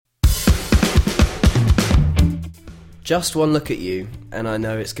Just one look at you, and I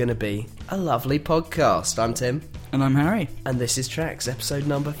know it's going to be a lovely podcast. I'm Tim. And I'm Harry. And this is Tracks, episode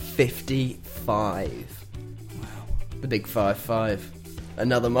number 55. Wow. The big 5-5.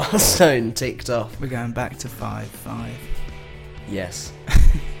 Another milestone ticked off. We're going back to 5-5. Yes.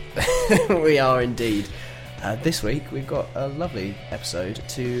 We are indeed. This week we've got a lovely episode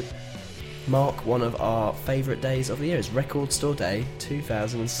to mark one of our favourite days of the year. It's Record Store Day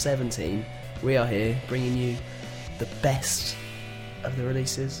 2017. We are here bringing you the best of the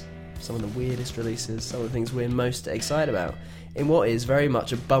releases, some of the weirdest releases, some of the things we're most excited about in what is very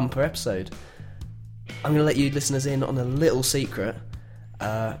much a bumper episode. I'm going to let you listeners in on a little secret.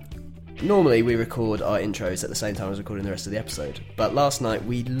 Normally we record our intros at the same time as recording the rest of the episode, but last night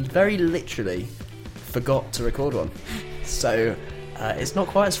we very literally forgot to record one. So it's not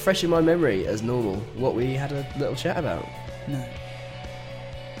quite as fresh in my memory as normal what we had a little chat about. No.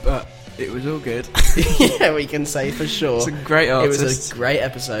 But it was all good. Yeah, we can say for sure. It's a great artist. It was a great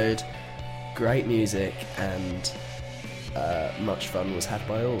episode, great music, and much fun was had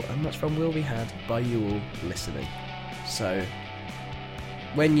by all, and much fun will be had by you all listening. So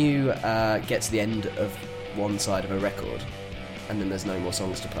when you get to the end of one side of a record and then there's no more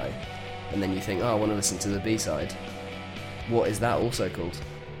songs to play, and then you think, oh, I want to listen to the B-side, what is that also called?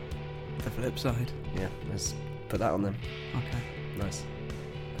 The flip side. Yeah, let's put that on then. Okay. Nice.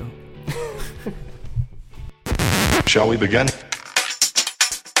 Cool. Shall we begin?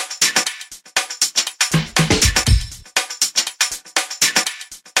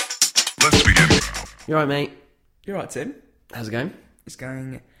 Let's begin. You alright, mate? You're right, Tim. How's it going? It's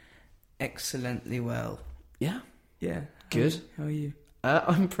going excellently well. Yeah. Yeah. Good. How are you?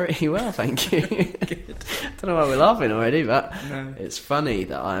 I'm pretty well, thank you. Good. Don't know why we're laughing already, but No. it's funny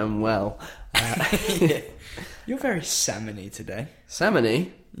that I am well. Yeah. You're very salmony today.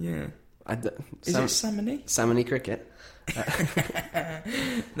 Salmony? Yeah. Is Sam- it salmony? Salmony cricket.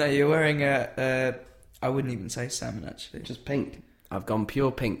 No, you're wearing a I wouldn't even say salmon, actually. Just pink. I've gone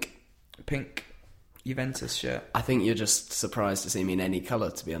pure pink. Pink Juventus shirt. I think you're just surprised to see me in any colour,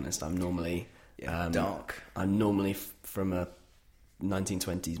 to be honest. I'm normally... dark. I'm normally from a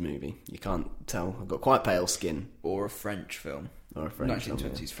 1920s movie. You can't tell. I've got quite pale skin. Or a French film. Or a French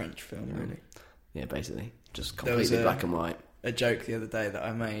 1920s film. French film, Yeah. really. Yeah, basically. Just There was completely black and white. A joke the other day that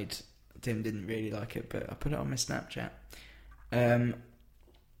I made. Tim didn't really like it, but I put it on my Snapchat.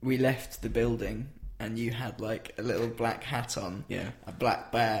 We left the building and you had like a little black hat on, Yeah. a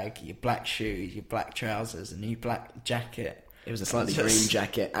black bag, your black shoes, your black trousers, a new black jacket. It was a slightly Just- green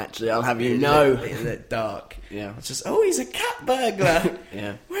jacket, actually, I'll have you It know. looked dark. Yeah. It's just, oh, he's a cat burglar.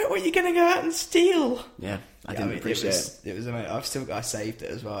 Yeah. Where are you going to go out and steal? Yeah. I Yeah, didn't mean, appreciate it. It was amazing. I saved it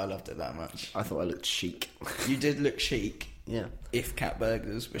as well. I loved it that much. I thought I looked chic. You did look chic. Yeah. If cat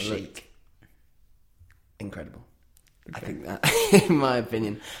burglars were I looked- chic. Incredible. I Okay. think that, in my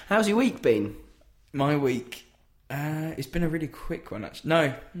opinion. How's your week been? My week, it's been a really quick one, actually.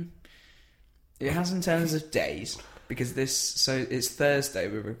 No, it has in terms of days, because so it's Thursday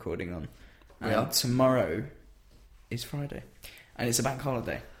we're recording on, and Yeah. tomorrow is Friday, and it's a bank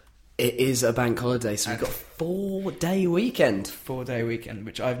holiday. It is a bank holiday, so we've got a 4-day weekend. 4-day weekend,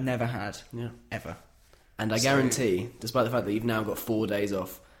 which I've never had, Yeah. ever. And I So- guarantee, despite the fact that you've now got 4 days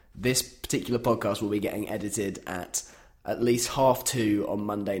off, this particular podcast will be getting edited at least 2:30 on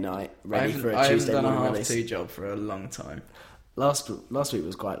Monday night, ready for a Tuesday I haven't morning done a release. 2 job for a long time. Last week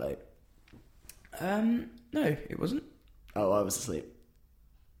was quite late. No, it wasn't. Oh, I was asleep.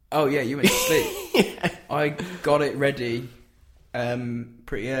 Oh yeah, you went to sleep. I got it ready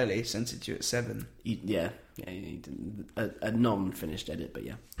pretty early, sent it to you at 7. You didn't, a non-finished edit, but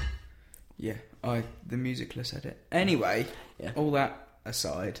yeah. Yeah, the musicless edit. Anyway, Yeah. all that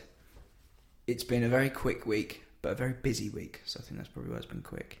aside, it's been a very quick week, but a very busy week, so I think that's probably why it's been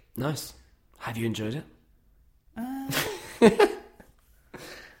quick. Nice. Have you enjoyed it?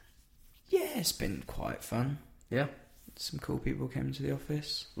 Yeah, it's been quite fun. Yeah. Some cool people came to the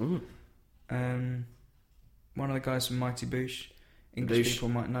office. Mm. One of the guys from Mighty Boosh, English Boosh. people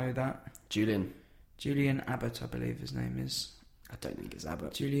might know that. Julian. Julian Abbott, I believe his name is. I don't think it's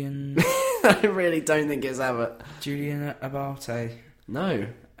Abbott. Julian I really don't think it's Abbott. Julian Abate. No.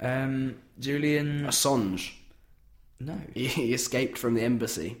 Julian... Assange. No. He escaped from the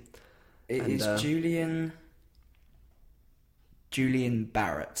embassy. It And, is Julian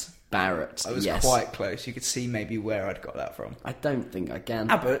Barrett. Barrett. I was yes. quite close. You could see maybe where I'd got that from. I don't think I can.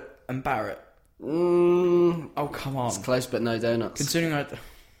 Abbott and Barrett. Oh, come on. It's close, but no donuts. Considering I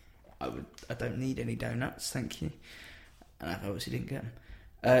don't need any donuts, thank you. And I obviously didn't get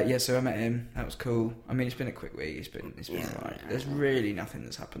Yeah, so I met him. That was cool. I mean, it's been a quick week. It's been alright. There's really nothing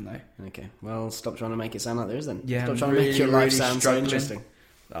that's happened though. Okay, well, stop trying to make it sound like there is then. Yeah, stop I'm trying to make your life sound so struggling. interesting.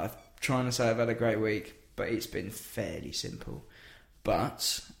 I'm trying to say I've had a great week, but it's been fairly simple.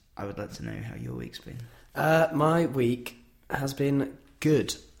 But I would like to know how your week's been. My week has been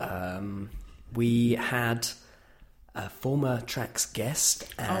good. We had a former Tracks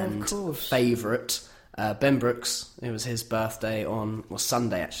guest and favourite, Ben Brooks. It was his birthday on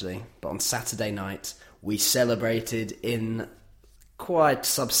Sunday actually, but on Saturday night we celebrated in quite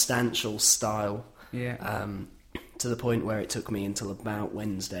substantial style. Yeah. To the point where it took me until about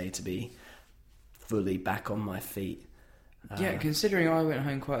Wednesday to be fully back on my feet. Yeah, considering I went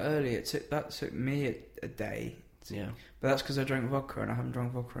home quite early, that took me a day. Yeah. But that's because I drank vodka and I haven't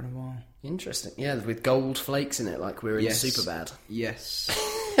drunk vodka in a while. Interesting. Yeah, with gold flakes in it, like we're in Yes. Superbad. Yes.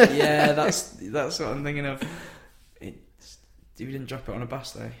 Yeah, that's what I'm thinking of. We didn't drop it on a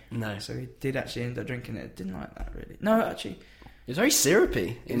bus though. No. So we did actually end up drinking it. Didn't like that really. No, actually. It was very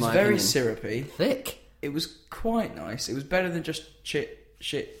syrupy, It in was my very opinion. syrupy. Thick. It was quite nice. It was better than just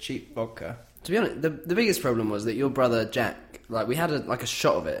cheap vodka. To be honest, the biggest problem was that your brother Jack, like we had a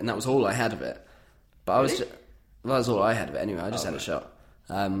shot of it, and that was all I had of it. But I was, Really? well, that was all I had of it anyway. I just had a shot,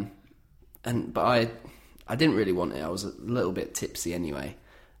 but I didn't really want it. I was a little bit tipsy anyway,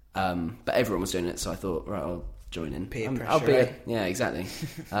 but everyone was doing it, so I thought, right, I'll join in. Peer I'll pressure, be eh? yeah, exactly.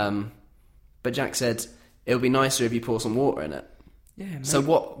 But Jack said it'll be nicer if you pour some water in it. Yeah. Mate. So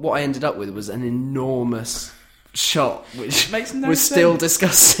what I ended up with was an enormous shot, which Makes no was still sense.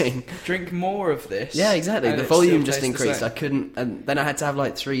 disgusting. Drink more of this. Yeah, exactly. and The it volume still just tastes the increased. same. I couldn't, and then I had to have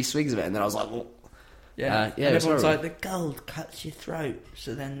like 3 swigs of it, and then I was like, well, Yeah. yeah, And it was everyone's horrible. like, the gold cuts your throat,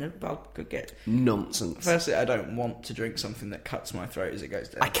 so then the vodka get. nonsense. Firstly, I don't want to drink something that cuts my throat as it goes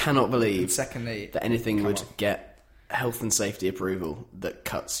down. I cannot And believe secondly, that anything come would on. get health and safety approval that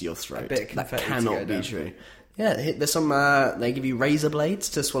cuts your throat. A bit of That confetti to cannot go be down. true. Yeah, there's some. They give you razor blades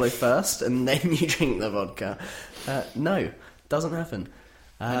to swallow first, and then you drink the vodka. No, doesn't happen.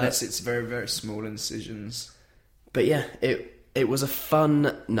 unless it's very, very small incisions. But yeah, it was a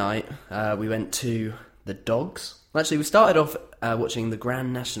fun night. We went to the Dogs. Well, actually, we started off watching the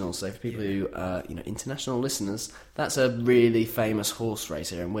Grand National. So for people who, international listeners, that's a really famous horse race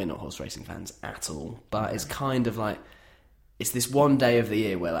here, and we're not horse racing fans at all. But it's kind of like it's this one day of the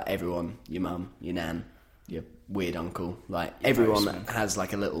year where like everyone, your mum, your nan, your weird uncle, like everyone postman. has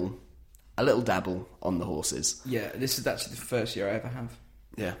like a little dabble on the horses. Yeah, this is actually the first year I ever have,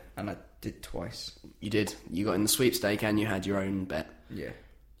 Yeah, and I did twice. you did. You got in the sweepstake, and you had your own bet. Yeah.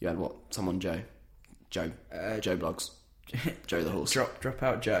 You had what? Someone Joe Blogs, Joe the horse. Drop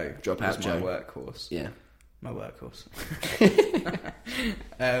out Joe. Drop was out Joe. My workhorse. Yeah, My workhorse.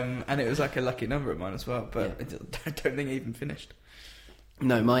 And it was like a lucky number of mine as well, but I don't think it even finished.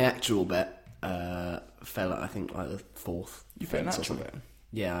 no, my actual bet fell at I think like the 4th. You put an fence or actual something. bet?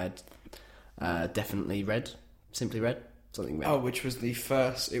 Yeah, I'd definitely Simply Red, something red. Oh, which was the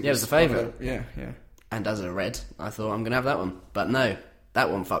first? it was the favourite. Yeah. And as a red, I thought I'm gonna have that one, but no,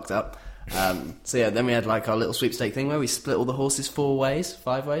 that one fucked up. So yeah, then we had like our little sweepstake thing where we split all the horses 5 ways.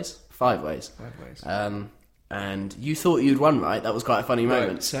 5 ways. 5 ways. And you thought you'd won, right? That was quite a funny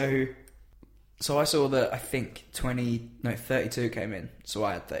moment. Right, so I saw that I think 32 came in, so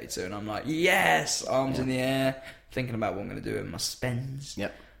I had 32, and I'm like, yes, arms in the air, thinking about what I'm going to do with my spends.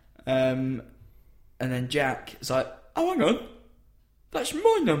 Yep. And then Jack is like, oh, hang on, that's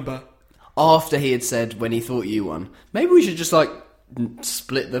my number. After he had said when he thought you won, maybe we should just like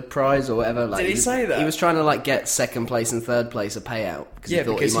split the prize or whatever. Like, Did he say that? He was trying to like get 2nd place and 3rd place a payout because he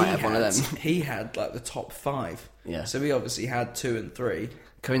thought he might have one of them. He had like the top 5. Yeah. So we obviously had 2 and 3.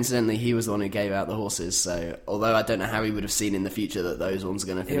 Coincidentally, he was the one who gave out the horses. So although I don't know how he would have seen in the future that those ones are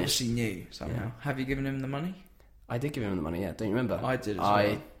going to He finish, obviously knew somehow. Yeah. Have you given him the money? I did give him the money. Yeah, don't you remember? I did as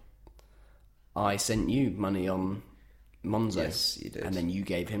well. I sent you money on Monzo. Yes, you did. And then you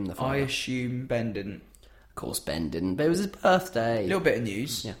gave him the I $5. assume Ben didn't. Of course, Ben didn't, but it was his birthday. A little bit of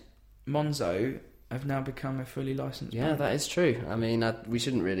news. Yeah. Monzo have now become a fully licensed Yeah, bank. that is true. I mean, we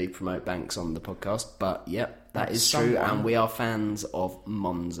shouldn't really promote banks on the podcast, but yep, that is true, Someone- and we are fans of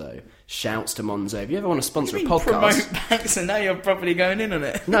Monzo. Shouts to Monzo. If you ever want to sponsor a Promote podcast... banks, and now you're properly going in on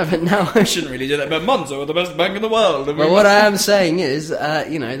it. No, but now... I shouldn't really do that, but Monzo are the best bank in the world. Well, what I am saying is,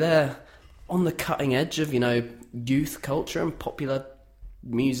 they're on the cutting edge of, youth culture and popular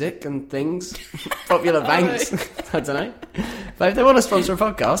music and things. Popular banks. I don't know. But if they want to sponsor a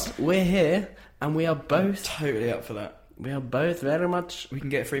podcast, we're here, and we are both... Totally up for that. We are both very much... We can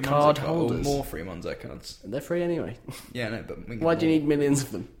get free Monzo Card cards, or holders. more free Monzo cards. They're free anyway. Yeah, no, but we can Why get do you more. need millions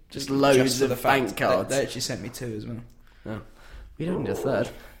of them? Just loads Just for of the fact bank cards. They actually sent me 2 as well. Oh. We don't need a third.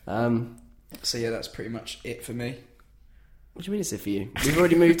 So yeah, that's pretty much it for me. What do you mean it's it for you? We've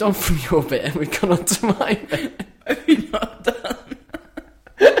already moved on from your bit and we've gone on to my bit. Have you not done?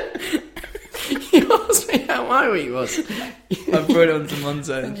 You asked me how my week was. I brought it on to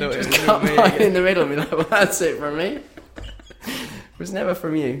Monzo and thought it was Just cut me mine again. in the middle and be like, well, that's it from me. It was never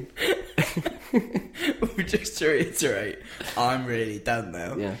from you. Just to reiterate, I'm really done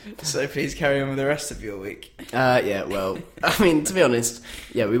now. Yeah. So please carry on with the rest of your week. Yeah, well, I mean, to be honest,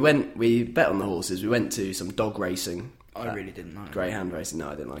 yeah, we bet on the horses. We went to some dog racing. I really didn't like it. Greyhound racing. No,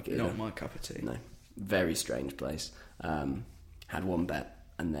 I didn't like it either. Not my cup of tea. No. Very strange place. Had one bet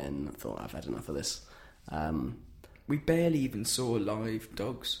and then thought, I've had enough of this. We barely even saw live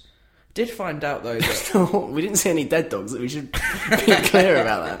dogs. Did find out though that We didn't see any dead dogs. We should be clear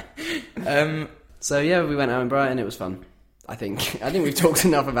about that. So yeah, we went out in Brighton. It was fun. I think we've talked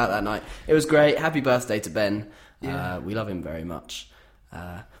enough about that night. It was great. Happy birthday to Ben. Yeah. We love him very much.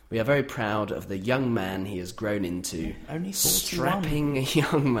 We are very proud of the young man he has grown into. Only 41. Strapping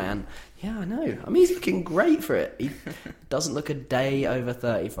young man. Yeah, I know. I mean, he's looking great for it. He doesn't look a day over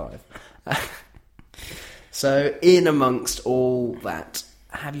 35. So, in amongst all that,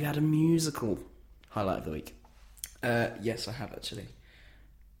 have you had a musical highlight of the week? Yes, I have actually.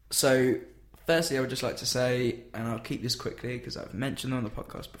 So, firstly, I would just like to say, and I'll keep this quickly because I've mentioned them on the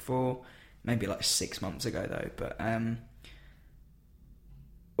podcast before, maybe like 6 months ago though, but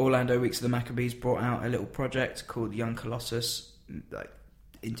Orlando Weeks of the Maccabees brought out a little project called Young Colossus, like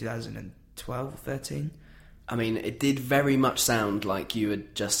in 2012 or 13. I mean, it did very much sound like you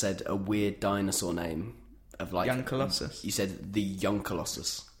had just said a weird dinosaur name of like Young Colossus. You said the Young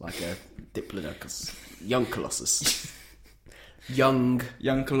Colossus, like a Diplodocus. Young Colossus. Young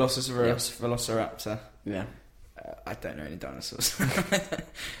Colossus Velociraptor. Yeah. I don't know any dinosaurs.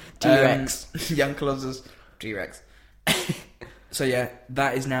 T-Rex. Young Colossus T-Rex. So yeah,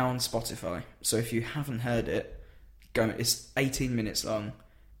 that is now on Spotify. So if you haven't heard it, go. It's 18 minutes long.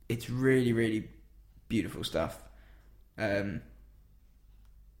 It's really, really beautiful stuff. Yeah,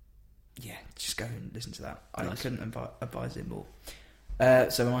 just go and listen to that. I Nice. couldn't advise it more.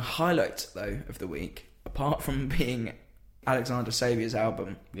 So my highlight though of the week, apart from being Alexander Saviour's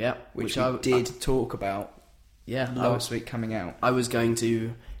album, Yeah. which I did talk about last week coming out. I was going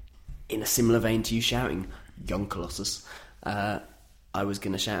to, in a similar vein to you shouting, Young Colossus, I was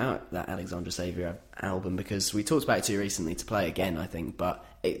going to shout out that Alexandra Saviour album because we talked about it too recently to play again, I think, but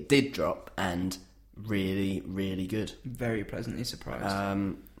it did drop and really, really good. Very pleasantly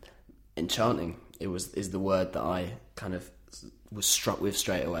surprised. Enchanting is the word that I kind of was struck with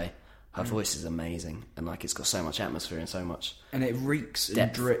straight away. Her voice is amazing and like it's got so much atmosphere and so much. And it reeks and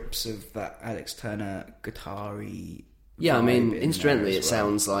depth. drips of that Alex Turner guitar-y. Yeah, I mean, vibe in instrumentally there it as well.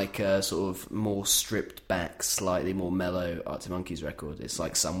 sounds like a sort of more stripped back, slightly more mellow Arctic Monkeys record. It's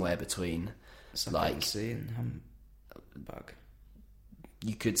like somewhere between, Suck like- and See and Humbug.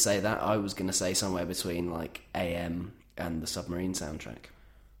 you could say that. I was going to say somewhere between like AM and the Submarine soundtrack.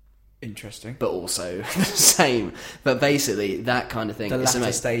 Interesting. But also the same. But basically, that kind of thing. The It's latter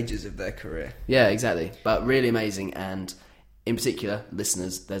amazing. stages of their career. Yeah, exactly. But really amazing. And in particular,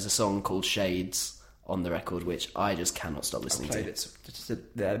 listeners, there's a song called Shades on the record, which I just cannot stop I listening played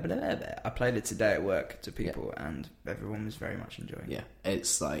to. I played it today at work to people, and everyone was very much enjoying it. Yeah,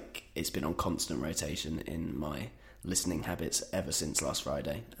 it's like it's been on constant rotation in my listening habits ever since last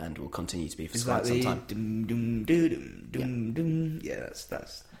Friday, and will continue to be for Is quite that some the time. dum dum doo dum dum dum? Yeah,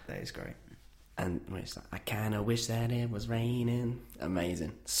 that is great. And wait, it's like, I kind of wish that it was raining.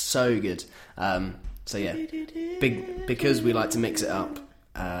 Amazing, so good. So yeah, because we like to mix it up.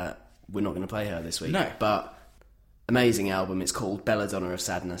 We're not going to play her this week. No. But amazing album. It's called Belladonna of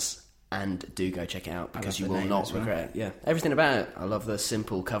Sadness, and do go check it out because you love the will name not as well. regret it. Yeah, everything about it. I love the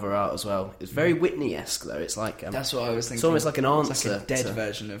simple cover art as well. It's very Whitney-esque though. It's like That's what I was thinking. it's almost like an It's answer. like a dead to-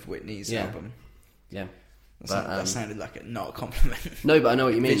 version of Whitney's Yeah. album. Yeah. That sounded like not a compliment. No, but I know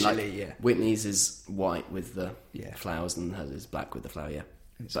what you mean. Visually, like, yeah. Whitney's is white with the Yeah. flowers, and hers is black with the flower. Yeah,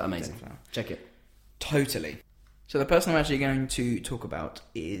 It's but a amazing. dead flower. Check it. Totally. So the person I'm actually going to talk about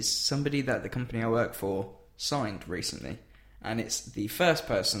is somebody that the company I work for signed recently. And it's the first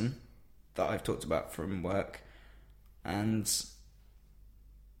person that I've talked about from work. And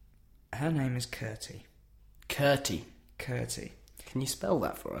her name is Curti. Curti. Curti. Can you spell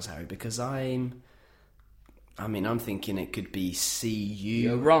that for us, Harry? Because I'm thinking it could be CU.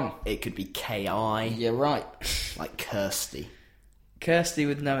 You're wrong. It could be KI. You're right. Like Kirsty. Kirsty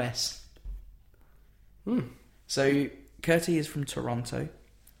with no S. So Curti is from Toronto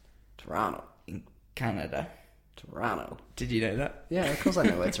Toronto. in Canada. Toronto. Did you know that? Yeah, of course I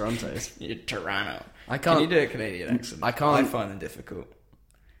know where Toronto is. You're Toronto. I can't. Can you do a Canadian accent? I can't. I find them difficult.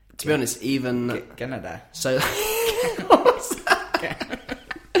 To be honest, even Canada. so.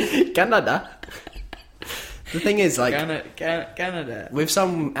 Canada. The thing is, like, Canada. with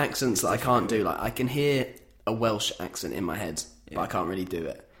some accents that I can't do, like I can hear a Welsh accent in my head, but I can't really do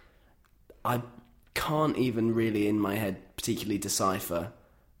it. I can't even really in my head particularly decipher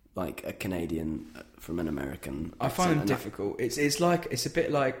like a Canadian from an American. I find them accent, difficult. It's a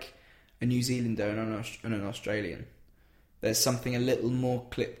bit like a New Zealander and an Australian. There's something a little more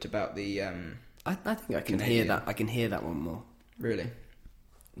clipped about the. I think I can Canadian. hear that. I can hear that one more. Really.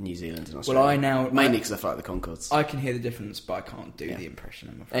 New Zealand and Australia. Well, I now mainly because I fly the Concords. I can hear the difference, but I can't do the impression.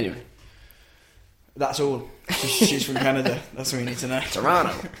 I'm afraid. Anyway, that's all. She's from Canada. That's all you need to know.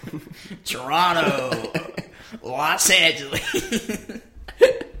 Toronto. Toronto. Los Angeles.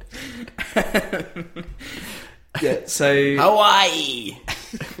 Yeah, so Hawaii.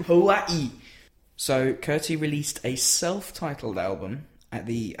 Hawaii. So Curti released a self-titled album at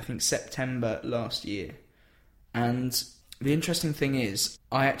I think September last year. And the interesting thing is,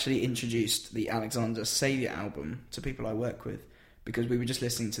 I actually introduced the Alexander Saviour album to people I work with because we were just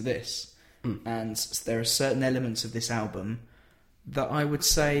listening to this. And there are certain elements of this album that I would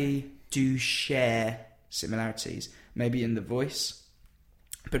say do share similarities, maybe in the voice,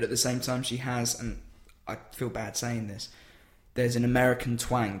 but at the same time she has, and I feel bad saying this, there's an American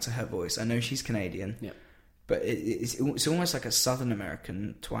twang to her voice. I know she's Canadian, but it's almost like a Southern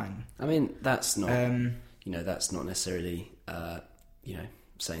American twang. I mean, that's not that's not necessarily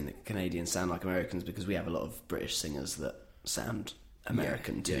saying that Canadians sound like Americans, because we have a lot of British singers that sound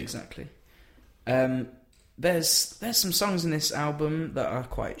American too. Yeah, exactly. There's some songs in this album that are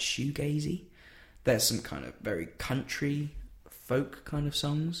quite shoegazy. There's some kind of very country folk kind of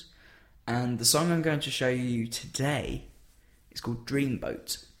songs, and the song I'm going to show you today is called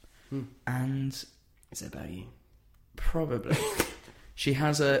Dreamboat. And is it about you? Probably. She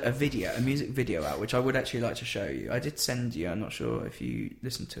has a music video out, which I would actually like to show you. I did send you. I'm not sure if you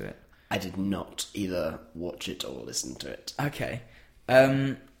listened to it. I did not either watch it or listen to it. Okay.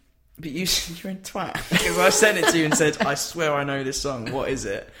 But you're a twat. Because I sent it to you and said, I swear I know this song. What is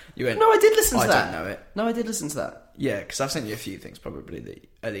it? You went, No, I did listen to that. I don't know it. No, I did listen to that. Yeah, because I've sent you a few things, probably that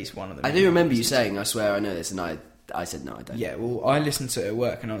at least one of them. I do remember you saying, I swear I know this, and I said, no, I don't. Yeah, well, I listened to it at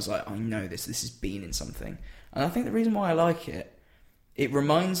work and I was like, I know this. This has been in something. And I think the reason why I like it, it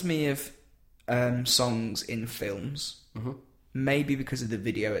reminds me of songs in films. Mm-hmm. Maybe because of the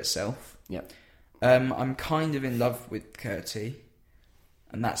video itself. Yeah. I'm kind of in love with Curti,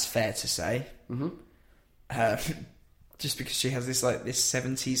 and that's fair to say. Mm-hmm. Just because she has this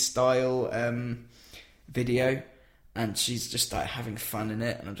 70s style video, and she's just like having fun in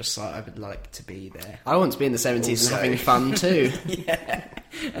it, and I'm just like, I would like to be there. I want to be in the 70s also. and having fun too. Yeah.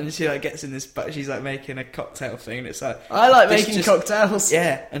 And she gets in this, but she's making a cocktail thing, and it's like, I like making cocktails.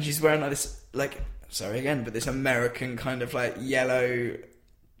 Yeah, and she's wearing this sorry again, but this American kind of yellow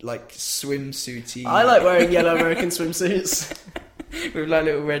swimsuity. I like wearing yellow American swimsuits with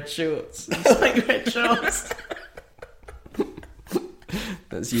little red shorts. I like red shorts.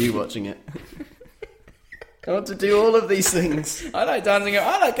 That's you watching it. I want to do all of these things. I like dancing.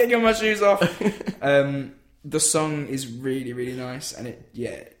 I like getting my shoes off. The song is really, really nice, and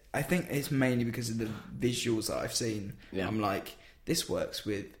I think it's mainly because of the visuals that I've seen. Yeah. I'm like, this works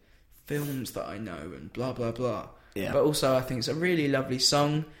with films that I know, and blah blah blah. Yeah. But also, I think it's a really lovely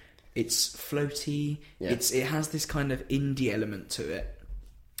song. It's floaty. Yeah. It has this kind of indie element to it,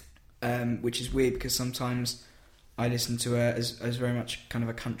 which is weird because sometimes I listen to her as very much kind of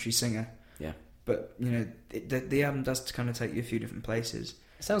a country singer. Yeah. But the album does kind of take you a few different places.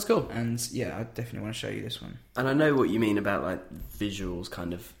 Sounds cool. And yeah, I definitely want to show you this one. And I know what you mean about visuals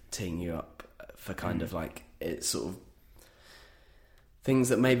kind of teeing you up for kind of it's sort of things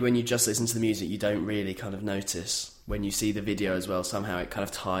that maybe when you just listen to the music you don't really kind of notice. When you see the video as well, somehow it kind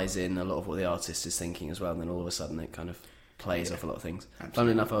of ties in a lot of what the artist is thinking as well, and then all of a sudden it kind of plays off a lot of things. Absolutely.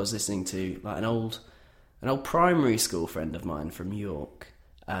 Funnily enough, I was listening to an old primary school friend of mine from York.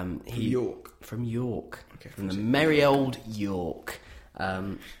 From York. Okay, from the merry old York.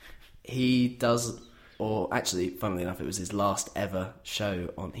 He does, or actually, funnily enough, it was his last ever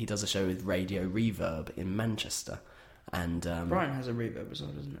show he does a show with Radio Reverb in Manchester. And Brighton has a Reverb as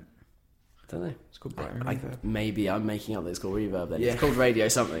well, doesn't it? I don't know. It's called Brighton Reverb. Maybe I'm making up that it's called Reverb then. Yeah. It's called Radio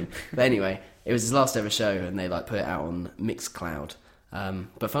something. But anyway, it was his last ever show, and they put it out on Mixcloud.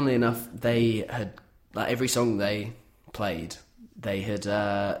 But funnily enough, they had every song they played, they had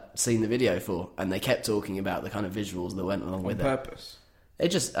seen the video for, and they kept talking about the kind of visuals that went along with it. On purpose? It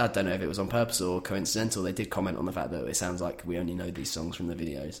just, I don't know if it was on purpose or coincidental. They did comment on the fact that it sounds like we only know these songs from the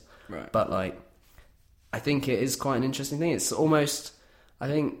videos. Right. But, like, I think it is quite an interesting thing. It's almost, I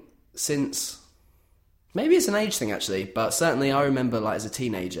think, since... Maybe it's an age thing, actually, but certainly I remember, like, as a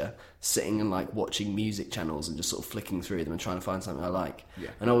teenager, sitting and, like, watching music channels and just sort of flicking through them and trying to find something I like. Yeah.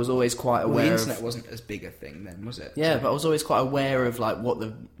 And I was always quite aware the of... internet wasn't as big a thing then, was it? Yeah, So- but I was always quite aware of, like, what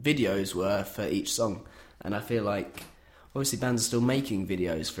the videos were for each song. And I feel like... Obviously, bands are still making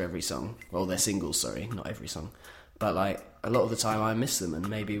videos for every song. Well, they're singles, sorry, not every song. But, like, a lot of the time I miss them, and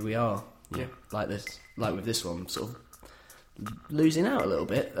maybe we are, Yeah. like with this one, sort of losing out a little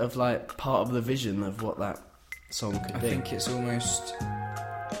bit of, like, part of the vision of what that song could I be. think it's almost...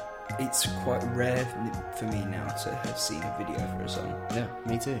 It's quite rare for me now to have seen a video for a song. Yeah,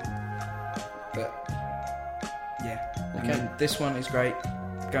 me too. But, yeah. Okay. I mean, this one is great.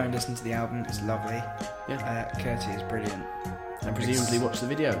 Go and listen to the album. It's lovely. Yeah. Curti is brilliant. And presumably watch the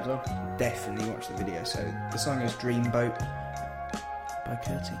video as well. Definitely watch the video. So the song is Dreamboat by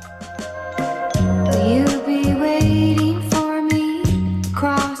Curti. Will you be waiting for me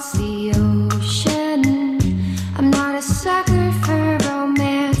across the ocean? I'm not a sucker for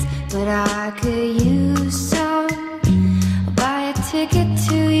romance, but I could use some. I'll buy a ticket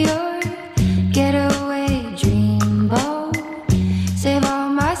to your getaway dreamboat. Save all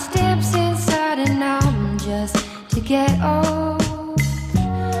my stamps inside an album just to get old.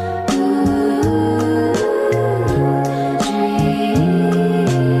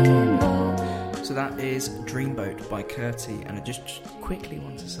 So that is Dreamboat by Curti, and I just quickly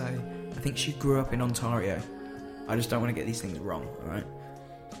want to say, I think she grew up in Ontario. I just don't want to get these things wrong, alright?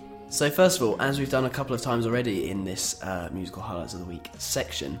 So first of all, as we've done a couple of times already in this Musical Highlights of the Week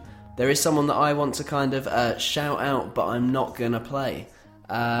section, there is someone that I want to kind of shout out, but I'm not going to play,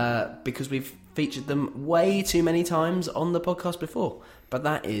 because we've featured them way too many times on the podcast before. But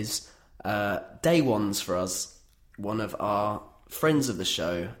that is day ones for us, one of our friends of the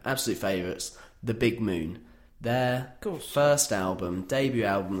show, absolute favourites, The Big Moon. Their first album, debut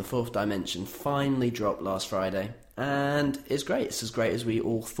album, The Fourth Dimension, finally dropped last Friday. And it's great. It's as great as we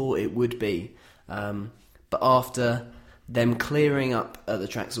all thought it would be. But after them clearing up at the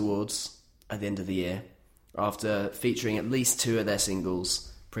Trax Awards at the end of the year, after featuring at least 2 of their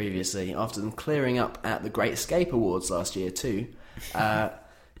singles previously, after them clearing up at the Great Escape Awards last year too, there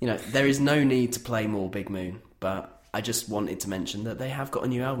is no need to play more Big Moon. But I just wanted to mention that they have got a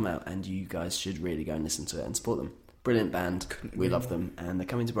new album out, and you guys should really go and listen to it and support them. Brilliant band. We love them, and they're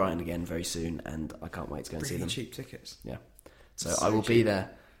coming to Brighton again very soon, and I can't wait to go and see Really them. cheap tickets. Yeah. So I will be there,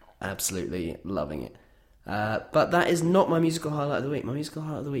 absolutely loving it. But that is not my musical highlight of the week. My musical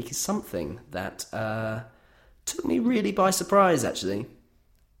highlight of the week is something that took me really by surprise, actually,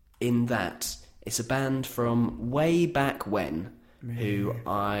 in that it's a band from way back when who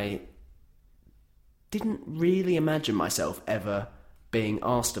I didn't really imagine myself ever being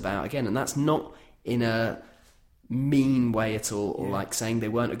asked about again, and that's not in a mean way at all, or like saying they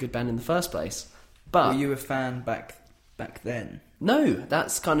weren't a good band in the first place. But Were you a fan back then? no,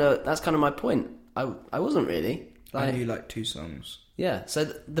 that's kind of my point. I wasn't really. I knew like 2 songs. Yeah, so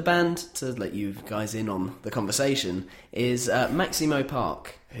the band, to let you guys in on the conversation, is Maximo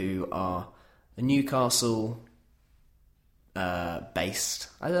Park, who are a Newcastle based.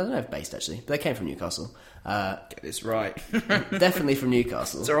 I don't know if based actually, but they came from Newcastle. Get this right. Definitely from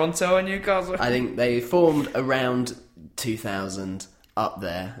Newcastle. Toronto and Newcastle. I think they formed around 2000 up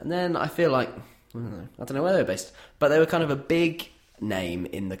there, and then I feel like I don't know where they were based, but they were kind of a big name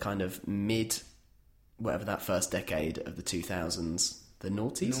in the kind of mid, whatever that first decade of the 2000s, the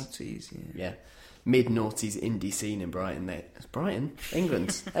noughties. Noughties, yeah. Yeah, mid noughties indie scene in Brighton. It's Brighton,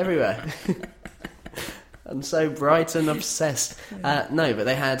 England, everywhere. I'm so Brighton obsessed. No, but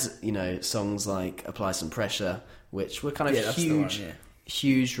they had, songs like Apply Some Pressure, which were kind of that's the huge, one, yeah.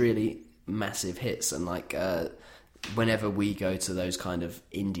 huge, really massive hits. And like, whenever we go to those kind of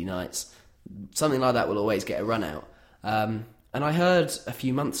indie nights, something like that will always get a run out. And I heard a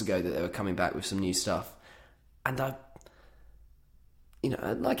few months ago that they were coming back with some new stuff. And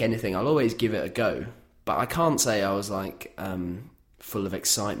like anything, I'll always give it a go. But I can't say I was like full of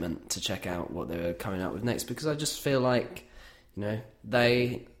excitement to check out what they were coming out with next, because I just feel like,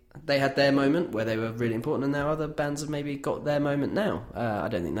 they had their moment where they were really important, and now other bands have maybe got their moment now. I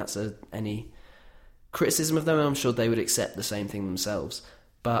don't think that's any criticism of them, and I'm sure they would accept the same thing themselves.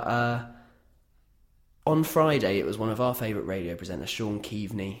 But on Friday, it was one of our favourite radio presenters, Sean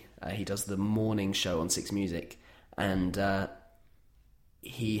Keaveney. He does the morning show on Six Music, and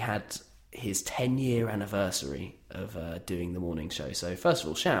he had his 10-year anniversary of doing the morning show. So first of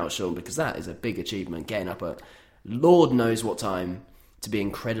all, shout out Sean, because that is a big achievement, getting up at Lord knows what time to be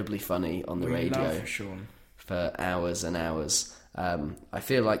incredibly funny on the We radio love Sean. for hours and hours. I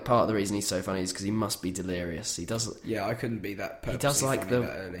feel like part of the reason he's so funny is because he must be delirious. He does. Yeah, I couldn't be that purposely does like funny the-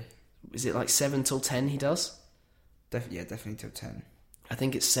 that early. Is it like 7 till 10 he does? Definitely till 10. I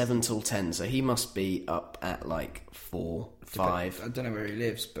think it's 7 till 10, so he must be up at like 4, 5. I don't know where he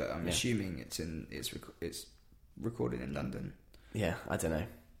lives, but I'm Yeah. assuming it's recorded in London. Yeah, I don't know.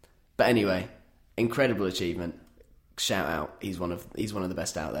 But anyway, incredible achievement. Shout out. He's one of the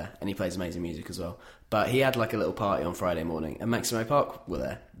best out there, and he plays amazing music as well. But he had like a little party on Friday morning, and Maximo Park were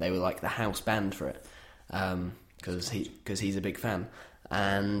there. They were like the house band for it, because he's a big fan,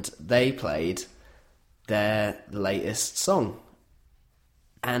 and they played their latest song,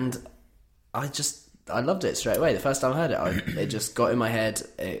 and I loved it straight away. The first time I heard it, it just got in my head.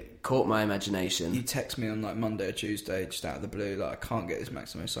 It caught my imagination. You text me on like Monday or Tuesday, just out of the blue, like I can't get this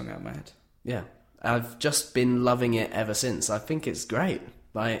Maximo song out of my head. Yeah, I've just been loving it ever since. I think it's great.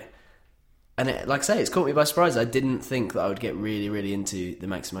 Like I say, it's caught me by surprise. I didn't think that I would get really, really into the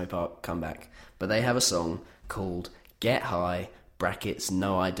Maximo Park comeback. But they have a song called Get High, brackets,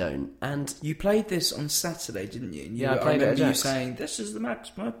 No I Don't. And You played this on Saturday, didn't you? And Yeah, I played it at remember you Jack's. saying, this is the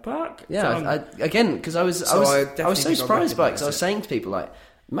Maximo Park yeah, song." again, because I was So I definitely so think I surprised by it, because recognise I was it. saying to people, like,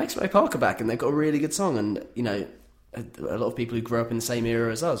 Maximo Park are back and they've got a really good song. And, you know, a lot of people who grew up in the same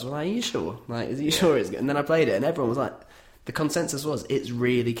era as us were like, are you sure? Like, are you sure it's good? And then I played it and everyone was like, the consensus was, it's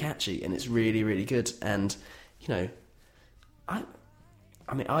really catchy and it's really, really good. And, you know, I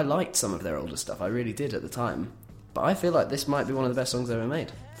mean, I liked some of their older stuff. I really did at the time. But I feel like this might be one of the best songs ever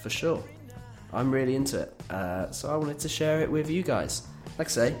made, for sure. I'm really into it. So I wanted to share it with you guys. Like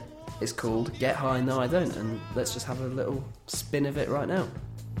I say, it's called Get High, No I Don't. And let's just have a little spin of it right now.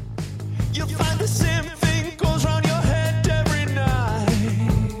 You'll find the same thing goes round your head every night.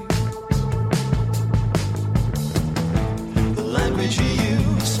 The language you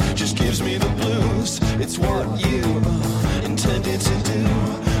use just gives me the blues. It's what you intended to do.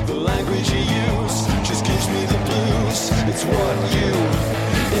 The language you use just gives me the blues. It's what you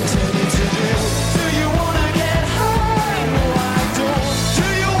intended to do. Do you wanna get high? No, I don't. Do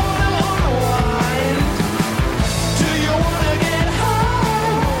you wanna unwind? Do you wanna get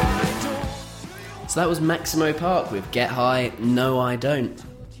high? No, I don't. So that was Maximo Park with Get High, No I Don't.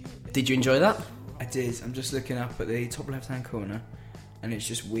 Did you enjoy that? I did. I'm just looking up at the top left-hand corner, and it's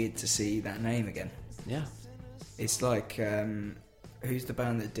just weird to see that name again. Yeah. It's like, who's the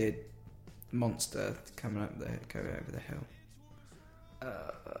band that did Monster coming up go over the hill?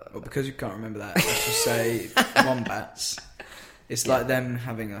 Well, because you can't remember that, let's just say Wombats. It's like them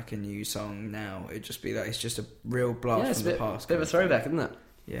having like a new song now. It'd just be like, it's just a real blast Yeah, it's from a the bit, past. bit of a throwback, isn't it?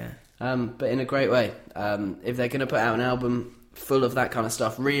 Yeah. But in a great way. If they're going to put out an album full of that kind of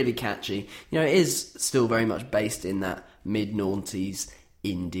stuff, really catchy, you know, it is still very much based in that mid-noughties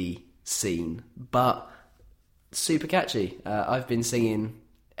indie scene, but super catchy. I've been singing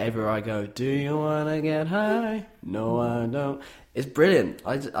everywhere I go, do you want to get high? No, I don't. It's brilliant.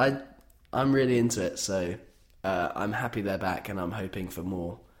 I'm really into it, so I'm happy they're back, and I'm hoping for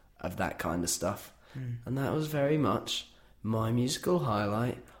more of that kind of stuff. And that was very much my musical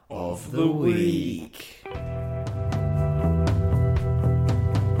highlight of the week.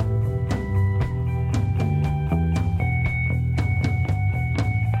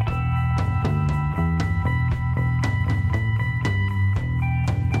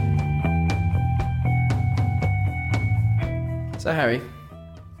 So Harry,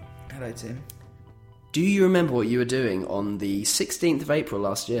 Hello, Tim. do you remember what you were doing on the 16th of April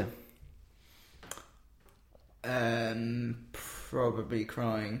last year? Probably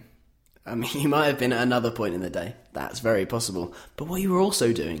crying. I mean, you might have been at another point in the day. That's very possible. But what you were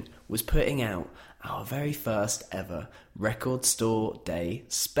also doing was putting out our very first ever Record Store Day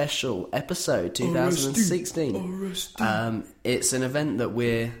special episode 2016. It's an event that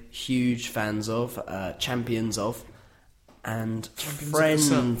we're huge fans of, champions of, and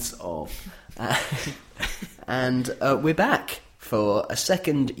friends of. And we're back for a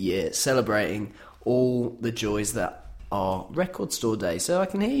second year celebrating all the joys that are Record Store Day. So I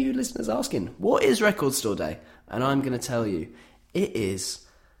can hear you listeners asking, what is Record Store Day? And I'm going to tell you, it is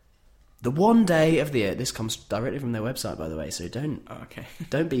the one day of the year. This comes directly from their website, by the way, so don't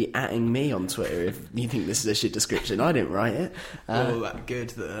be atting me on Twitter if you think this is a shit description. I didn't write it. That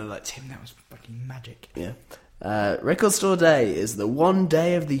good. Like, Tim, that was fucking magic. Yeah. Record Store Day is the one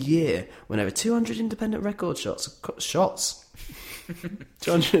day of the year when over 200 independent record shots.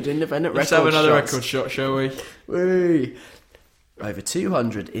 200 independent Let's record have another shots. record shot, shall we? Whee! Over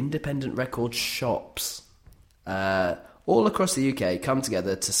 200 independent record shops all across the UK come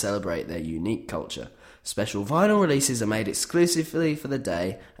together to celebrate their unique culture. Special vinyl releases are made exclusively for the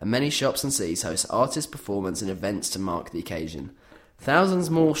day, and many shops and cities host artist performance and events to mark the occasion. Thousands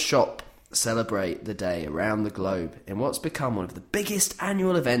more shops celebrate the day around the globe in what's become one of the biggest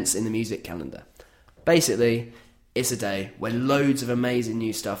annual events in the music calendar. Basically, it's a day where loads of amazing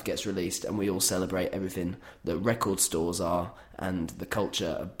new stuff gets released and we all celebrate everything that record stores are and the culture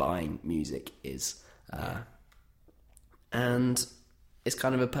of buying music is. And it's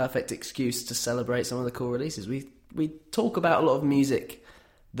kind of a perfect excuse to celebrate some of the cool releases. We talk about a lot of music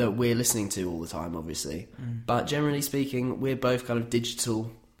that we're listening to all the time, obviously, but generally speaking, we're both kind of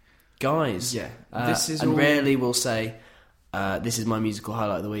digital guys. Yeah, and rarely will say, this is my musical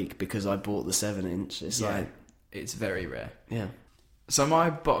highlight of the week because I bought the 7-inch. It's very rare. Yeah. So my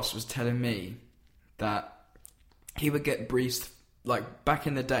boss was telling me that he would get briefs, like back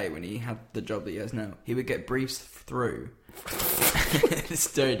in the day when he had the job that he has now, he would get briefs through. It's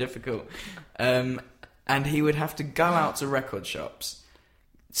very difficult. And he would have to go out to record shops,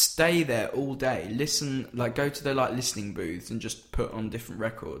 stay there all day, listen, like go to the like listening booths and just put on different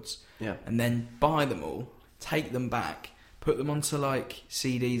records. Yeah. And then buy them all, take them back, put them onto like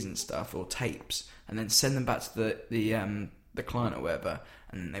CDs and stuff or tapes, and then send them back to the client or whatever,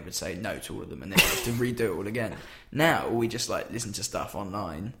 and then they would say no to all of them, and then have to redo it all again. Now we just like listen to stuff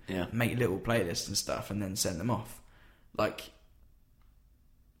online, make little playlists and stuff, and then send them off. Like,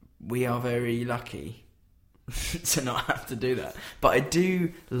 we are very lucky to not have to do that. But I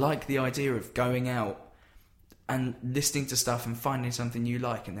do like the idea of going out and listening to stuff and finding something you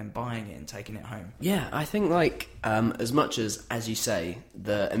like and then buying it and taking it home. Yeah, I think like as much as you say,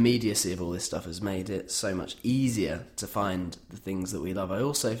 the immediacy of all this stuff has made it so much easier to find the things that we love. I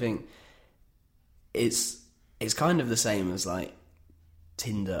also think it's kind of the same as like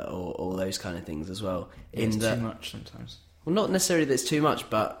Tinder or those kind of things as well. It's too much sometimes. Well, not necessarily that it's too much,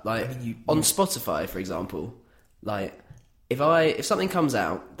 but like on Spotify, for example, like if something comes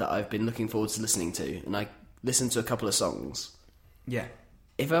out that I've been looking forward to listening to, and I listen to a couple of songs,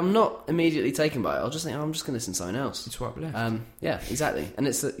 if I'm not immediately taken by it, I'll just think, I'm just going to listen to something else. It's what left. Yeah, exactly. And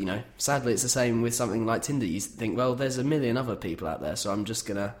it's sadly it's the same with something like Tinder. You think, well, there's a million other people out there, so I'm just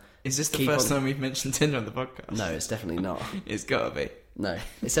gonna. Is this the first time we've mentioned Tinder on the podcast? No, it's definitely not. It's gotta be. No,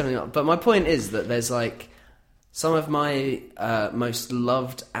 it's definitely not. But my point is that there's like some of my most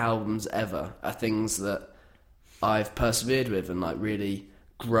loved albums ever are things that I've persevered with and like really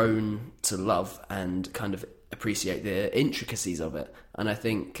grown to love and kind of appreciate the intricacies of it. And I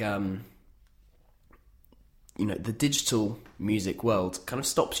think the digital music world kind of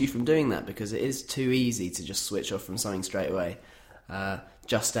stops you from doing that because it is too easy to just switch off from something straight away.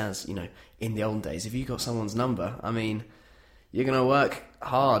 Just as, in the old days, if you got someone's number, I mean, you're going to work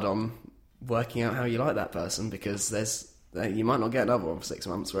hard on working out how you like that person because you might not get another one for 6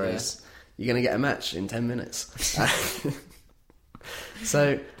 months, whereas you're going to get a match in 10 minutes.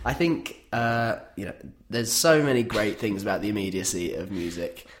 So I think, there's so many great things about the immediacy of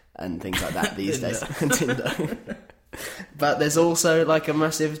music and things like that these days. Tinder. But there's also like a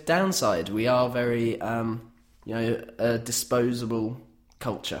massive downside. We are very, a disposable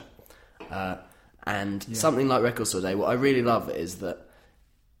culture. And something like Record Store Day, what I really love is that,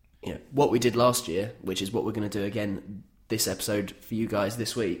 what we did last year, which is what we're going to do again this episode for you guys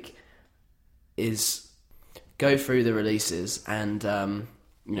this week, is go through the releases and,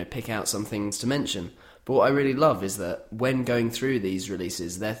 pick out some things to mention. But what I really love is that when going through these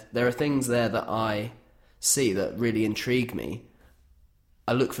releases, there are things there that I see that really intrigue me.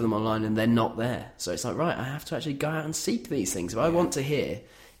 I look for them online and they're not there. So it's like, right, I have to actually go out and seek these things. If I want to hear,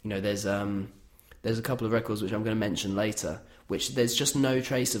 there's a couple of records which I'm going to mention later, which there's just no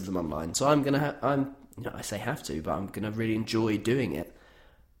trace of them online. So I'm going to I say have to, but I'm going to really enjoy doing it.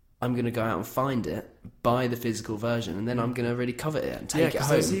 I'm going to go out and find it, buy the physical version, and then I'm going to really covet it and take it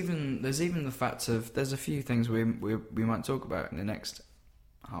home. There's even the fact of there's a few things we might talk about in the next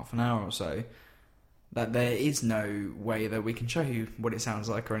half an hour or so that there is no way that we can show you what it sounds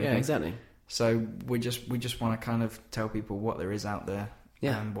like or anything. Yeah, exactly. So we just want to kind of tell people what there is out there.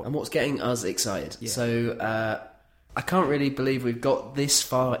 Yeah, and what's getting us excited. Yeah. So I can't really believe we've got this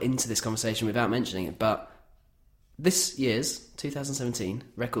far into this conversation without mentioning it, but this year's 2017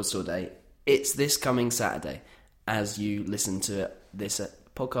 Record Store Day, it's this coming Saturday as you listen to this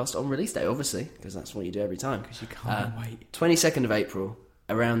podcast on release day, obviously, because that's what you do every time. Because you can't wait. 22nd of April,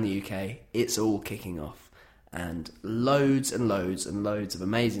 around the UK, it's all kicking off. And loads and loads and loads of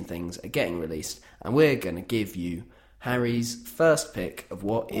amazing things are getting released. And we're going to give you Harry's first pick of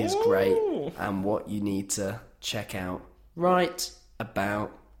what is great and what you need to check out right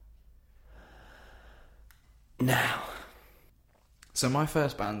about now. So my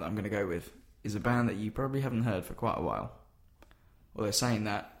first band that I'm going to go with is a band that you probably haven't heard for quite a while. Well, they're saying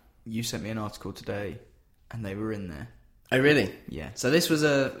that you sent me an article today, and they were in there. Oh, really? Yeah. So this was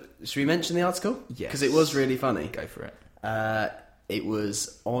should we mention the article? Yes. Because it was really funny. Go for it. It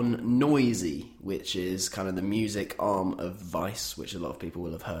was on Noisy, which is kind of the music arm of Vice, which a lot of people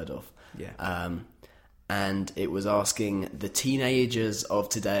will have heard of. Yeah. And it was asking the teenagers of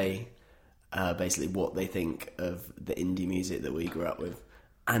today, basically what they think of the indie music that we grew up with.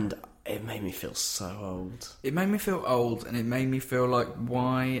 And it made me feel so old. It made me feel old, and it made me feel like,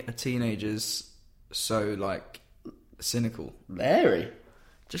 why are teenagers so, like, cynical? Larry.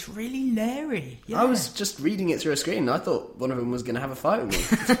 Just really Larry. Yeah. I was just reading it through a screen, and I thought one of them was going to have a fight with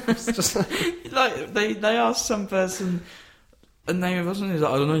me. It's just like, they asked some person, and they wasn't like,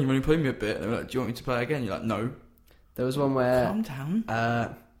 I don't know, you only played me a bit. They were like, do you want me to play again? You're like, no. There was one where Calm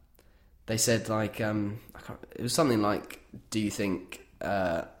down. they said, like, it was something like, do you think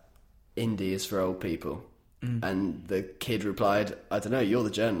indie is for old people? And the kid replied, I don't know, you're the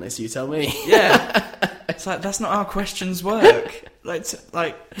journalist, you tell me. Yeah. It's like, that's not how questions work. like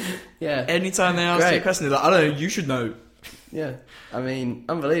Yeah. anytime they ask you a question, they're like, I don't know, you should know. Yeah. I mean,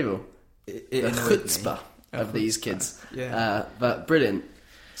 unbelievable. It The annoyed me. chutzpah of these kids. Yeah. But brilliant.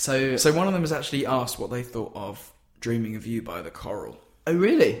 So one of them was actually asked what they thought of Dreaming of You by The Coral. oh,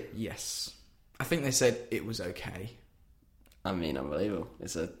 really? Yes. I think they said it was okay. I mean, unbelievable.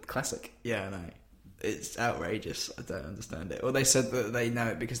 It's a classic. Yeah, I know. It's outrageous. I don't understand it. Or they said that they know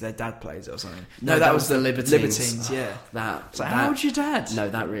it because their dad plays it or something. No, that was the Libertines. Libertines, yeah. That. So how old's your dad? No,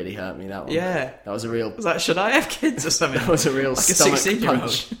 that really hurt me, that one. Yeah. That was a real... I was like, should I have kids or something? That was a real like stomach a 16-year-old.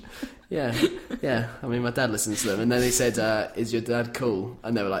 punch. Yeah. I mean, my dad listens to them, and then they said, is your dad cool?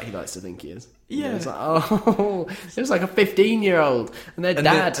 And they were like, he likes to think he is. Yeah. And it was like, oh, it was like a 15-year-old, and their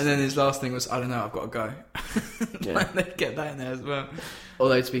dad... And then his last thing was, I don't know, I've got to go. Yeah. Like, they'd get that in there as well.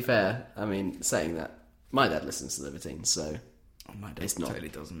 Although, to be fair, I mean, saying that, my dad listens to Libertines, so Oh, my dad It's not- totally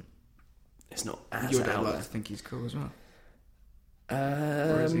doesn't. it's not as Your dad out likes to think he's cool as well.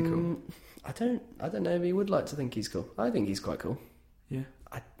 there. Or is he cool? I don't know if he would like to think he's cool. I think he's quite cool. Yeah.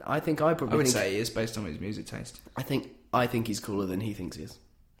 I think I probably I would think... say he is based on his music taste. I think he's cooler than he thinks he is.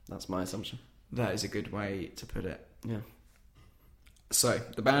 That's my assumption. That is a good way to put it. Yeah. So,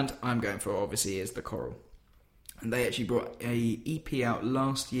 the band I'm going for, obviously, is The Coral. And they actually brought a EP out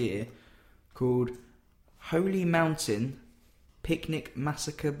last year called Holy Mountain Picnic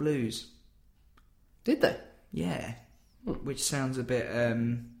Massacre Blues. Did they? Yeah. Which sounds a bit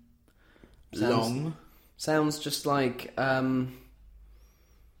long. Sounds just like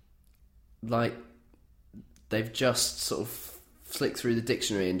they've just sort of flicked through the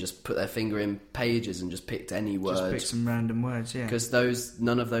dictionary and just put their finger in pages and just picked any Just word, pick some random words, yeah. because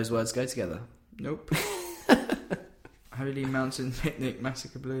none of those words go together. Nope. Holy Mountain Picnic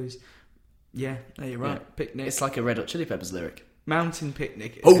Massacre Blues. Yeah, no, you're right. Yeah. Picnic. It's like a Red Hot Chili Peppers lyric. Mountain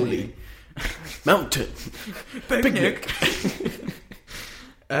Picnic. Holy Mountain Picnic.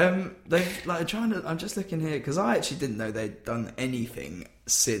 They've like trying to. I'm just looking here because I actually didn't know they'd done anything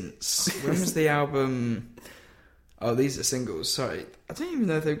since. When was the album? Oh, these are singles. Sorry, I don't even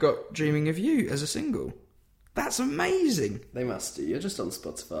know if they've got "Dreaming of You" as a single. That's amazing. They must do. You're just on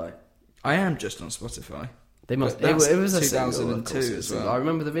Spotify. I am just on Spotify. They must. But that's It was a 2002 single, of course, it was as a single. well. I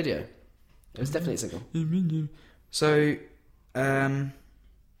remember the video. It was definitely a single. So,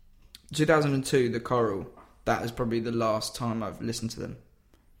 2002, The Coral. That is probably the last time I've listened to them.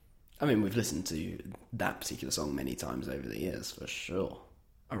 I mean, we've listened to that particular song many times over the years, for sure.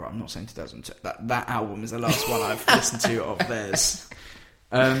 Alright, I'm not saying 2002. That album is the last one I've listened to of theirs.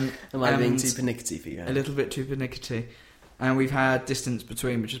 Am I being and too pernickety for you? a little bit too pernickety. And we've had Distance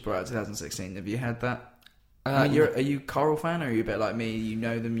Between, which was brought out 2016. Have you had that? I mean, are you a Coral fan, or are you a bit like me? You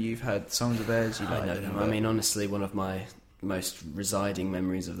know them, you've heard songs of theirs, you like I know them. them. I mean, honestly, one of my most residing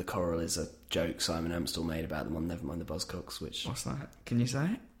memories of the Coral is a joke Simon Amstel made about them on Nevermind the Buzzcocks, which What's that? Can you say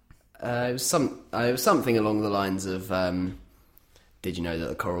it? it was something along the lines of, did you know that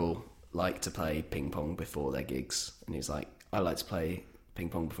the Coral like to play ping pong before their gigs? And he was like, I like to play ping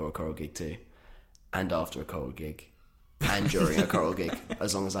pong before a Coral gig too, and after a Coral gig, and during a Coral gig,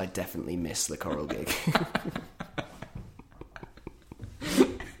 as long as I definitely miss the Coral gig.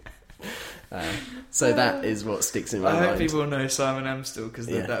 So that is what sticks in my I mind. hope people know Simon Amstel, because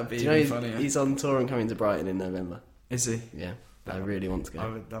Yeah. that would be Do you know even he's, funnier. he's on tour and coming to Brighton in November. Is he? Yeah, I really want to I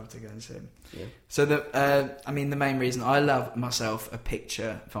go. would love to go and see him. Yeah. So the main reason I love myself a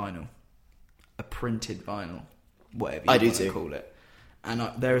picture vinyl, a printed vinyl, whatever you I do want to too. call it. And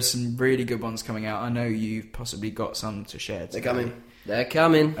there are some really good ones coming out. I know you've possibly got some to share today. They're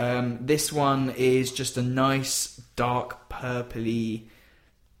coming. This one is just a nice dark purpley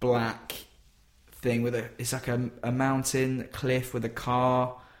black thing with it's like a mountain, a cliff with a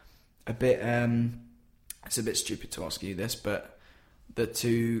car. A bit. It's a bit stupid to ask you this, but the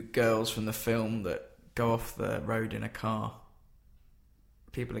two girls from the film that go off the road in a car.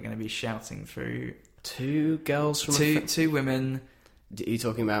 People are going to be shouting through. Two girls from two women. Are you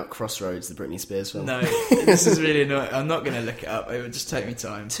talking about Crossroads, the Britney Spears film? No, this is really annoying. I'm not going to look it up. It would just take me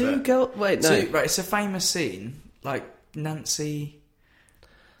time. Two girls. Wait, no. Right, it's a famous scene. Like Nancy.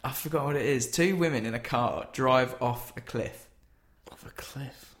 I forgot what it is. Two women in a car drive off a cliff. Off a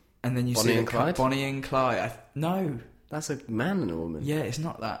cliff. And then you Bonnie see and Clyde? Bonnie and Clyde. No. That's a man and a woman. Yeah, it's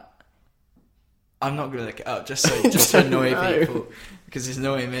not that. I'm not going to look it up just to annoy people because it's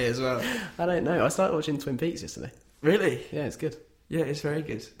annoying me as well. I don't know. I started watching Twin Peaks yesterday. Really? Yeah, it's good. Yeah, it's very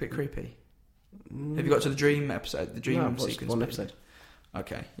good. A bit creepy. Have you got to the dream episode? The dream No, I've watched sequence? one episode.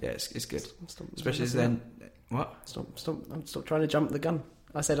 Okay, yeah, it's good. Stop, Especially stop, then. What? Stop trying to jump the gun.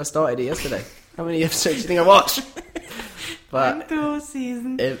 I said I started it yesterday. How many episodes do you think I watched? But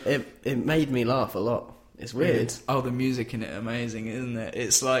season. it made me laugh a lot. It's weird. Oh, the music in it amazing, isn't it?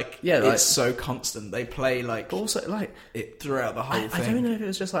 It's like it's so constant. They play like also like it throughout the whole I thing. don't know if it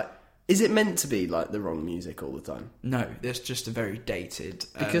was just like, is it meant to be like the wrong music all the time? No, it's just a very dated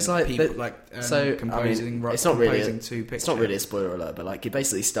because like people it's composing. not really it's not really a spoiler alert, but like it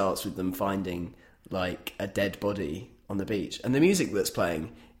basically starts with them finding like a dead body on the beach, and the music that's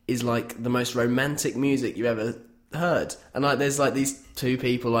playing is like the most romantic music you've ever heard, and like there's like these two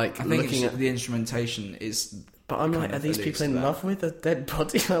people like I think looking at the instrumentation is. But I'm like, are these people in love with a dead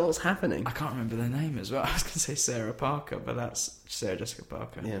body? Like, what's happening? I can't remember their name as well. I was going to say Sarah Parker, but that's Sarah Jessica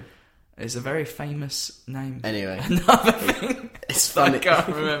Parker. Yeah, it's a very famous name. Anyway, another thing. It's funny. I can't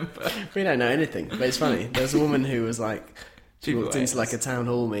remember. We don't know anything, but it's funny. There's a woman who was like, she walked into like a town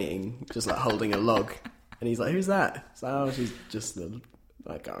hall meeting, just like holding a log, and he's like, "Who's that?" It's like, "Oh, she's just the."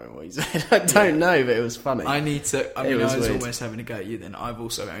 I can't remember what he said. I don't know, but it was funny. I was weird. almost having a go at you then. I've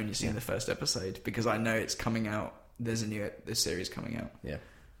also only seen the first episode because I know it's coming out. There's this series coming out. Yeah.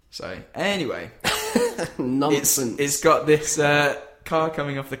 So, anyway. Nonsense. It's got this car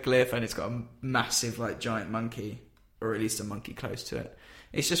coming off the cliff and it's got a massive, like, giant monkey. Or at least a monkey close to it.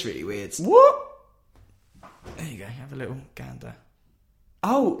 It's just really weird. What? There you go. Have a little gander.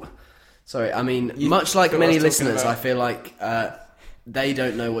 Oh! Sorry, I mean, You much like got many what I was talking listeners, about. I feel like they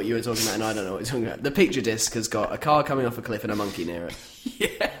don't know what you were talking about and I don't know what you're talking about. The picture disc has got a car coming off a cliff and a monkey near it.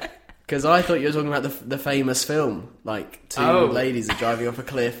 Yeah. Because I thought you were talking about the famous film. Like, two ladies are driving off a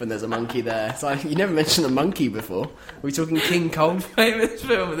cliff and there's a monkey there. It's like, you never mentioned a monkey before. Are we talking King Kong? Famous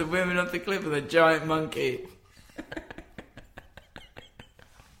film with the women off the cliff with a giant monkey.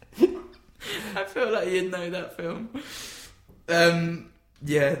 I feel like you'd know that film.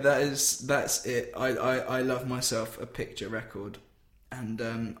 Yeah, that's it. I love myself a picture record,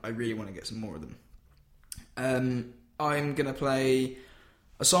 and I really want to get some more of them. I'm gonna play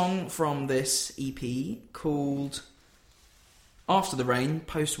a song from this EP called "After the Rain: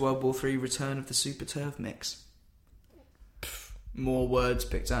 Post World War III Return of the Super Turf Mix." More words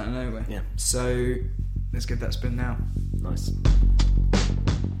picked out of nowhere. Yeah. So let's give that a spin now. Nice.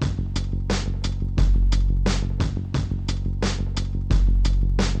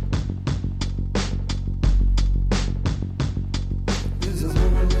 There's a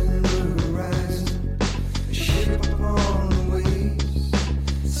hole in the horizon, a ship upon the waves,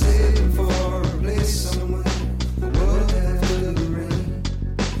 sailing for a place somewhere, the world after the rain.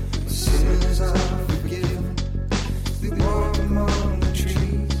 Sinners are forgiven, they walk among the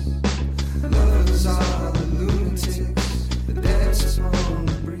trees. Lovers are the lunatics that dance upon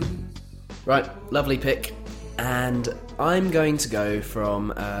the breeze. Right, lovely pick. And I'm going to go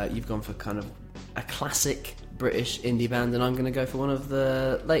from, you've gone for kind of a classic British indie band, and I'm going to go for one of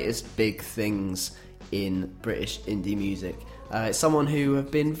the latest big things in British indie music. It's someone who have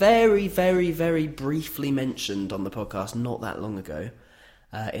been very, very, very briefly mentioned on the podcast not that long ago,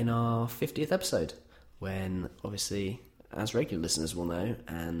 in our 50th episode, when, obviously, as regular listeners will know,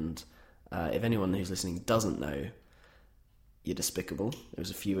 and if anyone who's listening doesn't know, you're despicable. It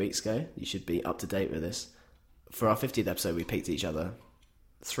was a few weeks ago. You should be up to date with this. For our 50th episode, we picked each other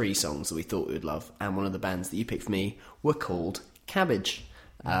 3 songs that we thought we would love, and one of the bands that you picked for me were called Cabbage.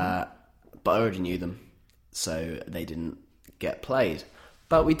 But I already knew them, so they didn't get played.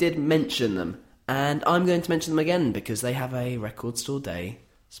 But we did mention them, and I'm going to mention them again because they have a Record Store Day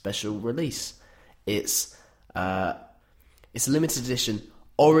special release. It's a limited edition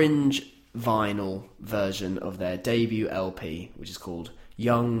orange vinyl version of their debut LP, which is called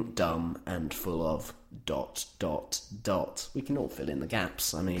Young, Dumb and Full of ... We can all fill in the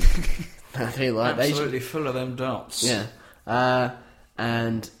gaps. I mean, I feel like Absolutely full of them dots. Yeah.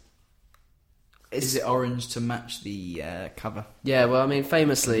 And Is it orange to match the cover? Yeah, well, I mean,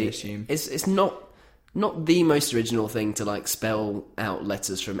 famously, I assume. it's not the most original thing to like spell out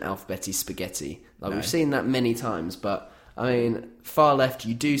letters from alphabeti spaghetti. Like No. we've seen that many times, but I mean, far left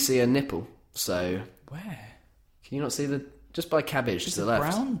you do see a nipple. So Where? can you not see just by cabbage Just to the the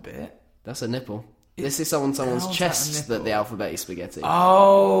left? brown bit. That's a nipple. This is someone's how's that a chest that nipple? the alphabeti spaghetti.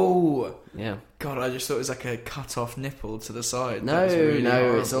 Oh Yeah. God! I just thought it was like a cut off nipple to the side. No, That was really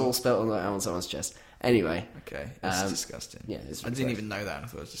it's horrible. all spelt on someone's chest. Anyway, Okay, it's Um, disgusting. yeah, it's I didn't gross. even know that. I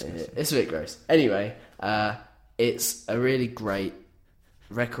thought it was disgusting. It's a bit gross. Anyway, it's a really great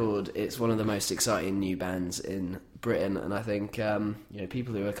record. It's one of the most exciting new bands in Britain, and I think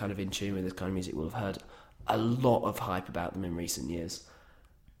people who are kind of in tune with this kind of music will have heard a lot of hype about them in recent years.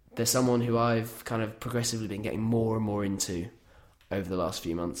 They're someone who I've kind of progressively been getting more and more into over the last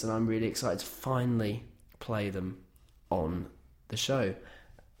few months, and I'm really excited to finally play them on the show.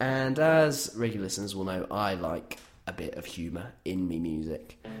 And as regular listeners will know, I like a bit of humour in me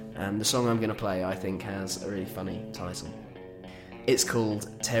music, and the song I'm going to play I think has a really funny title. It's called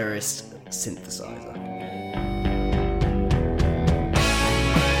Terrorist Synthesizer.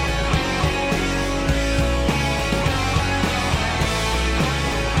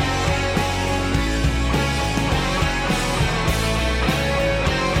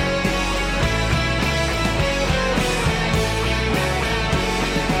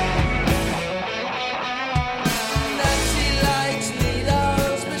 Nancy likes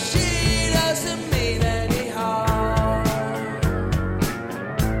needles, but she doesn't mean any harm.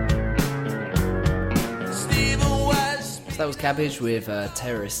 Stephen West. So that was Cabbage with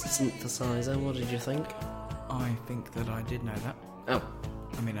Terrorist Synthesizer. What did you think? I think that I did know that. Oh,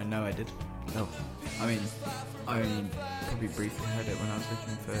 I mean, I know I did. oh, I mean, I only probably briefly heard it when I was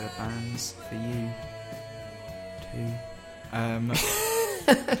looking for bands for you too.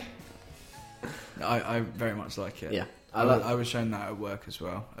 I very much like it. yeah. I was shown that at work as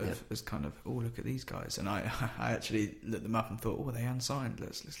well, Yeah. as kind of, oh, look at these guys, and I actually looked them up and thought, oh, they unsigned.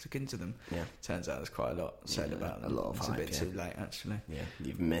 Let's look into them. Yeah. Turns out there's quite a lot said Yeah, about a them. lot of it's hype, a bit yeah. too late, actually. Yeah,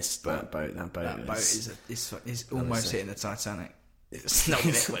 you've missed that boat. That boat, That boat is almost honestly. hitting the Titanic. It's not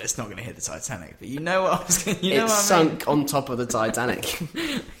gonna, well, it's not going to hit the Titanic, but you know what I was going. You know it's what I mean? sunk on top of the Titanic.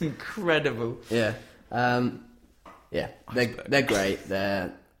 Incredible. Yeah. They're great.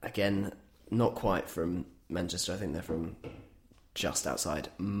 They're, again, not quite from Manchester. I think they're from just outside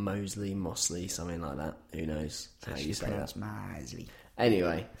Mosley, something like that. Who knows how you say that. Mosley.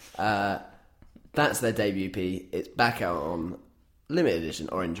 Anyway, that's their debut EP. It's back out on limited edition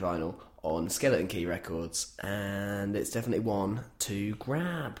orange vinyl on Skeleton Key Records, and it's definitely one to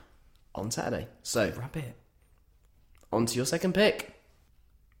grab on Saturday. So, Rabbit. on to your second pick.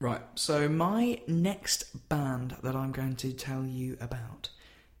 Right, so my next band that I'm going to tell you about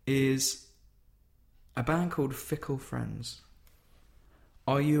is a band called Fickle Friends.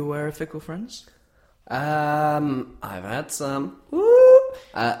 Are you aware of Fickle Friends? I've had some. Woo!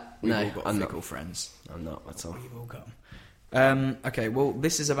 We've No, all got I'm Fickle not. Friends. I'm not at all. We've all got 'em. Okay, well,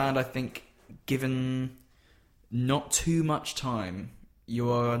 this is a band I think, given not too much time,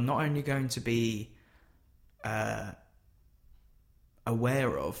 you are not only going to be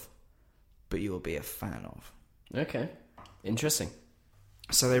aware of, but you will be a fan of. Okay, interesting.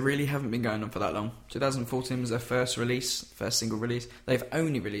 So they really haven't been going on for that long. 2014 was their first single release. They've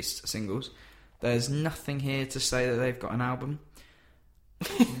only released singles. There's nothing here to say that they've got an album.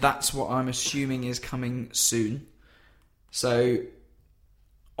 That's what I'm assuming is coming soon. So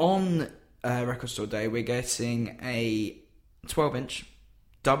on Record Store Day, we're getting a 12-inch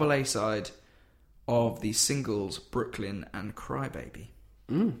double A side of the singles Brooklyn and Crybaby.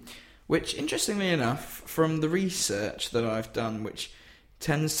 Which, interestingly enough, from the research that I've done, which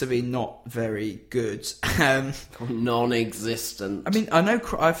tends to be not very good. Non-existent. I mean, I know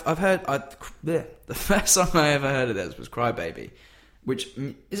I've heard the first song I ever heard of theirs was Crybaby, which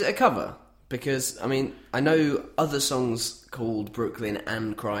Is it a cover? Because, I mean, I know other songs called Brooklyn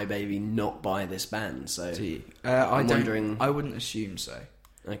and Crybaby not by this band, so... I'm wondering- I wouldn't assume so,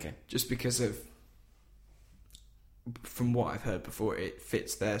 Okay. just because of from what I've heard before, it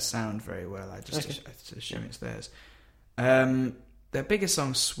fits their sound very well. I just assume it's theirs. Their biggest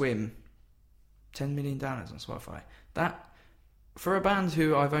song, Swim, 10 million downloads on Spotify. That, for a band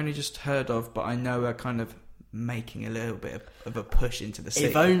who I've only just heard of, but I know are kind of making a little bit of a push into the scene.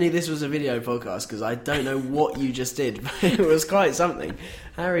 If only this was a video podcast, because I don't know what you just did, but it was quite something.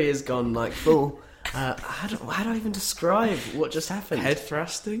 Harry has gone like full... how do I even describe what just happened? Head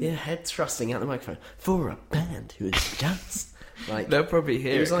thrusting? Yeah, head thrusting out the microphone. For a band who is just... like They'll probably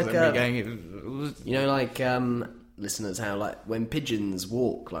hear It it, was like 'cause they'll be a- going, You know, like listeners how, like, when pigeons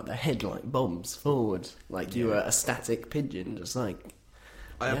walk, like, their head, like, bombs forward. Like, you were a static pigeon, just like...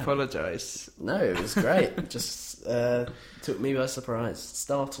 I apologise. No, it was great. Just took me by surprise.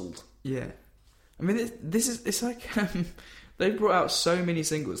 Startled. Yeah. I mean, it's like... they've brought out so many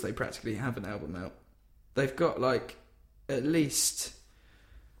singles, they practically have an album out. They've got, like, at least...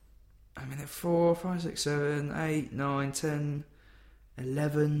 I mean, 4, 5, 6, 7, 8, 9, 10,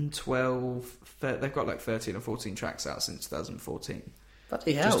 11, 12... They've got, like, 13 or 14 tracks out since 2014.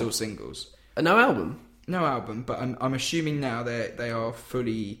 Bloody hell. Just all singles. No album? No album, but I'm assuming now they are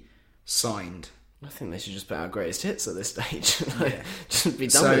fully signed. I think they should just put out greatest hits at this stage. Like, Yeah. just be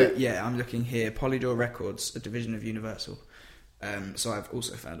done So, with it. yeah, I'm looking here. Polydor Records, a division of Universal. So I've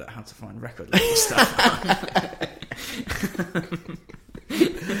also found out how to find record label stuff.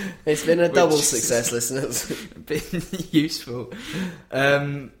 It's been a double Which- success, listeners. Been useful.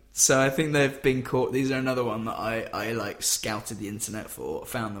 So I think they've been caught. These are another one that I like scouted the internet for,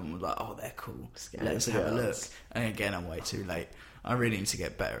 found them, and was like, oh, they're cool. Let's have a look. girls. And again, I'm way too late. I really need to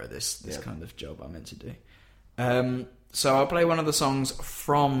get better at this Yeah. kind of job I'm meant to do. So I'll play one of the songs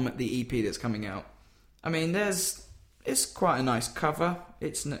from the EP that's coming out. I mean, it's quite a nice cover.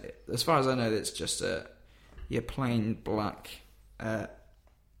 It's as far as I know, it's just your plain black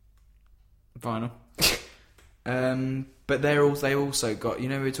vinyl. But they also got, you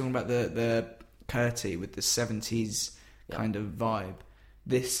know, we were talking about the Curti with the 70s kind of vibe.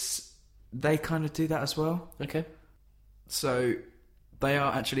 They kind of do that as well. Okay. So they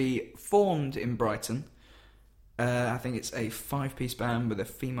are actually formed in Brighton. I think it's a 5-piece band with a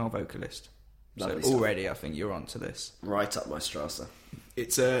female vocalist. Lovely So stuff. already I think you're onto this. Right up my Strasser.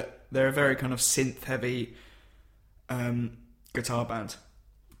 They're a very kind of synth heavy guitar band,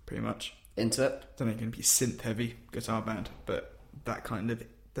 pretty much. Into it? Don't think it's going to be synth heavy guitar band, but that kind of,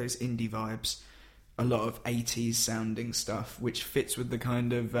 those indie vibes, a lot of 80s sounding stuff, which fits with the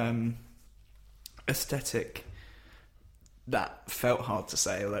kind of aesthetic that felt hard to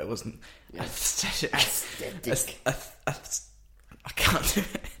say, although it wasn't. Yeah. Aesthetic. Aesthetic. I can't do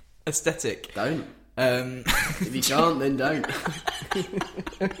it. Aesthetic. Don't. If you can't, then don't.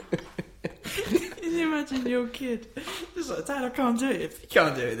 Can you imagine your kid just like, Dad, I can't do it. If you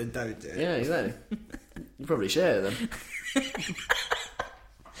can't do it, then don't do it. Yeah, exactly. You probably share them.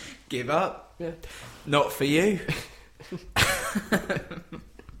 Give up. Yeah. Not for you.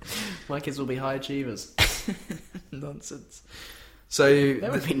 My kids will be high achievers. Nonsense. So They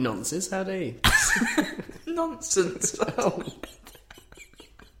would be nonsense, how do you? nonsense. Oh.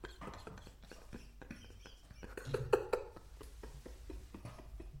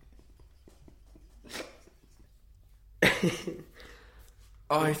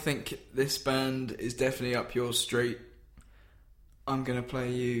 I think this band is definitely up your street. I'm going to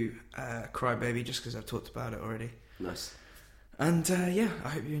play you Cry Baby just because I've talked about it already. Nice. And yeah, I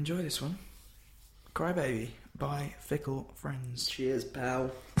hope you enjoy this one. Cry Baby by Fickle Friends. Cheers,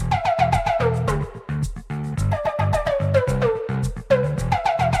 pal.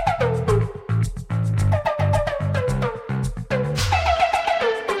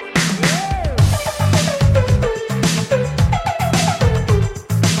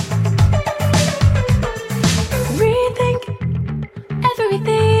 Rethink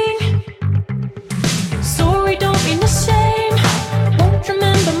everything. Sorry, don't mean the same. Won't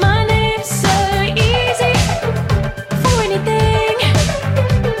remember my name. So easy for anything.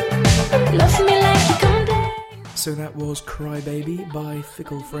 Love me like you come down. So that was Cry Baby by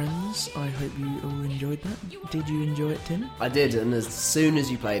Fickle Friends. I hope you all enjoyed that. Did you enjoy it, Tim? I did, and as soon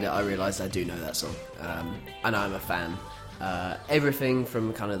as you played it, I realised I do know that song. And I'm a fan. Everything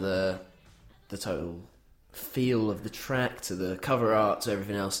from kind of the total feel of the track to the cover art to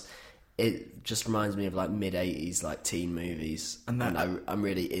everything else, it just reminds me of like mid-80s like teen movies, And that- I'm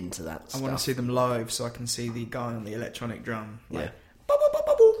really into that I stuff. want to see them live so I can see the guy on the electronic drum. Like,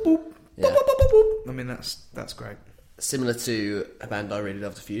 Yeah. I mean, that's great. Similar to a band I really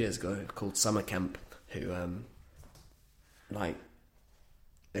loved a few years ago called Summer Camp, who I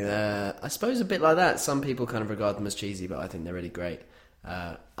suppose a bit like that. Some people kind of regard them as cheesy, but I think they're really great.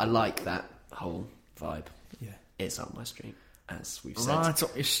 I like that whole vibe. Yeah. It's up my street, as we've said. Right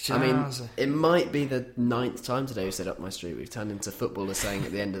up your I mean, stars. it might be the 9th time today we said up my street. We've turned into footballers saying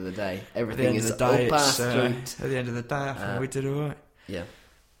at the end of the day, At the everything end of is the day, up our it's, street. at the end of the day, I think we did all right. Yeah.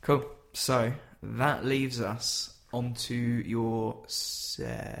 Cool. So that leaves us onto your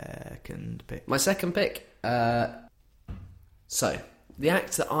second pick. My second pick. So, the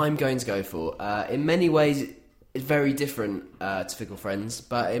act that I'm going to go for, in many ways, is very different to Fickle Friends,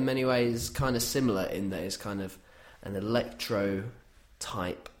 but in many ways kind of similar in that it's kind of an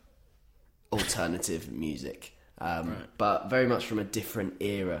electro-type alternative music. but very much from a different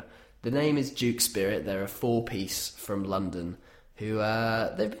era. The name is Duke Spirit. They're a 4-piece from London who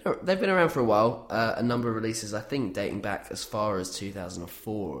they've been around for a while. A number of releases, I think, dating back as far as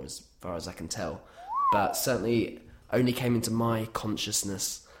 2004, as far as I can tell, but certainly only came into my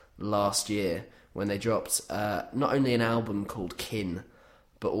consciousness last year when they dropped not only an album called Kin,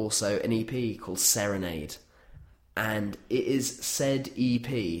 but also an EP called Serenade. And it is said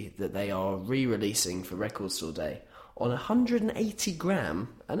EP that they are re-releasing for Record Store Day on 180 gram,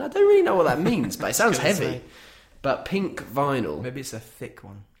 and I don't really know what that means, but it sounds heavy. But pink vinyl. Maybe it's a thick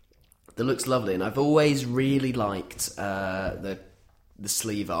one. That looks lovely, and I've always really liked the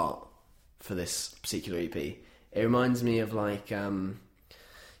sleeve art for this particular EP. It reminds me of like, in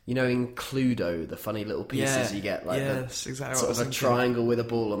Cluedo, the funny little pieces you get, like that's exactly sort what of a triangle with a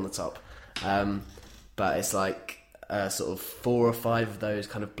ball on the top. But it's like sort of 4 or 5 of those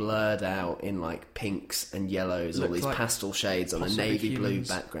kind of blurred out in like pinks and yellows, all these like pastel shades on a possibly navy humans.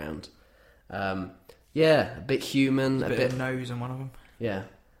 blue background. Yeah, a bit human, a bit of nose on one of them. Yeah.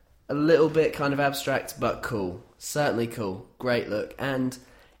 A little bit kind of abstract, but cool. Certainly cool. Great look. And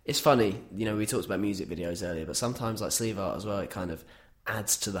it's funny, we talked about music videos earlier, but sometimes like sleeve art as well, it kind of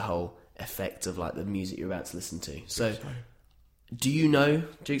adds to the whole effect of like the music you're about to listen to. So, do you know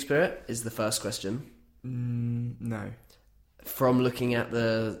Duke Spirit is the first question. No. From looking at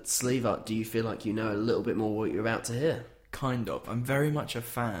the sleeve art, do you feel like you know a little bit more what you're about to hear? Kind of. I'm very much a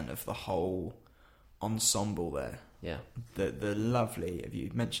fan of the whole ensemble there. Yeah. The lovely, if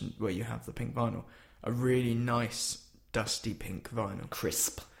you mentioned where you have the pink vinyl, a really nice dusty pink vinyl.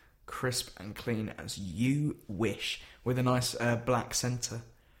 Crisp and clean as you wish, with a nice black centre.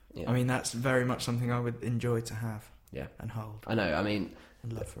 Yeah. I mean, that's very much something I would enjoy to have. Yeah. And hold. I know, I mean...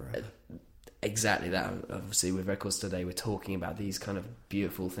 And love forever. Exactly that. Obviously, with Records Today, we're talking about these kind of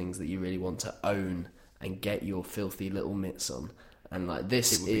beautiful things that you really want to own and get your filthy little mitts on. And like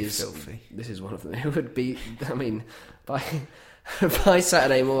this is filthy. This is one of them. It would be. I mean, by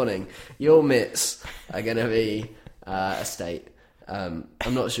Saturday morning, your mitts are going to be a state. I'm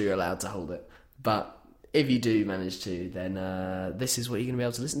not sure you're allowed to hold it, but if you do manage to, then this is what you're going to be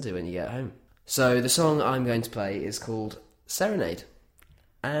able to listen to when you get home. So the song I'm going to play is called Serenade,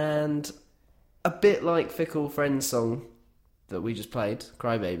 and a bit like Fickle Friend's song that we just played,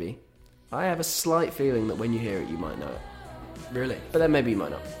 Crybaby, I have a slight feeling that when you hear it, you might know it. Really? But then maybe you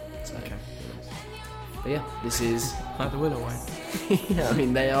might not. So, Okay. but yeah, this is... Either will or won't. yeah, I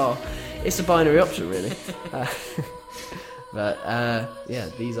mean, they are... It's a binary option, really. But, yeah,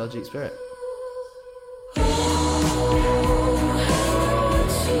 these are Duke Spirit.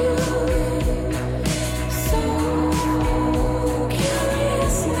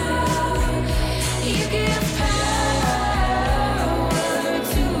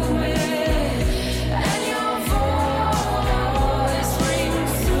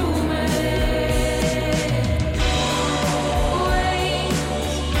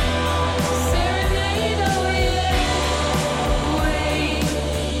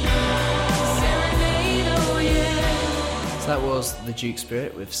 That was the Duke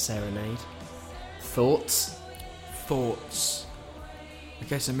Spirit with Serenade. Thoughts?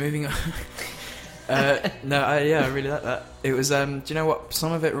 Okay, so moving on. I really like that. It was, do you know what?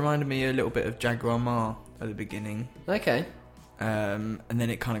 Some of it reminded me a little bit of Jaguar Ma at the beginning. Okay. And then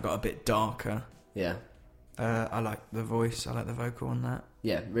it kind of got a bit darker. Yeah. I like the voice. I like the vocal on that.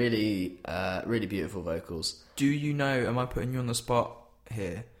 Yeah, really, really beautiful vocals. Do you know, am I putting you on the spot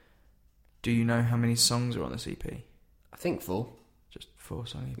here? Do you know how many songs are on this EP? I think 4. Just 4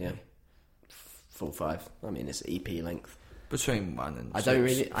 songs. Yeah. 4, 5. I mean, it's EP length. Between 1 and 6.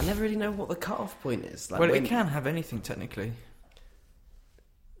 I never really know what the cut-off point is. Like, well, it can have anything, technically.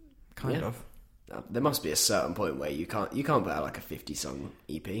 Kind Yeah. of. There must be a certain point where you can't put out like a 50-song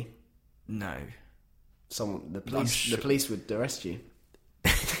EP. No. The sure- police would arrest you.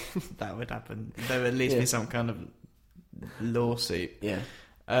 That would happen. There would at least be some kind of lawsuit. Yeah.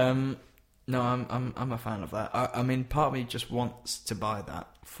 No, I'm a fan of that. I mean, part of me just wants to buy that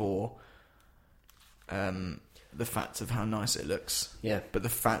for the fact of how nice it looks. Yeah. But the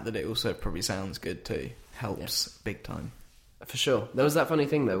fact that it also probably sounds good too helps big time. For sure. There was that funny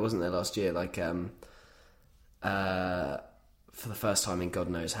thing though, wasn't there, last year? Like, for the first time in God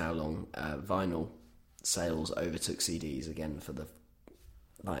knows how long, vinyl sales overtook CDs again for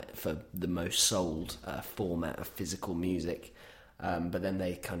the most sold format of physical music. But then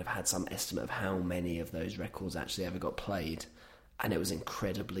they kind of had some estimate of how many of those records actually ever got played, and it was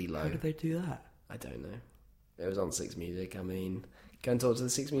incredibly low. How did they do that? I don't know. It was on Six Music. I mean, go and talk to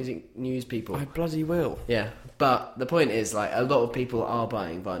the Six Music news people. I bloody will. Yeah, but the point is, like, a lot of people are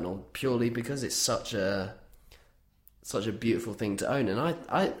buying vinyl purely because it's such a such a beautiful thing to own, and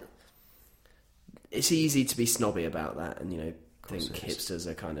I it's easy to be snobby about that, and think hipsters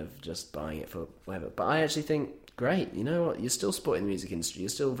are kind of just buying it for whatever. But I actually think, great, you know what? You're still supporting the music industry. You're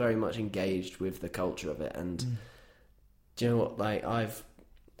still very much engaged with the culture of it, and do you know what? Like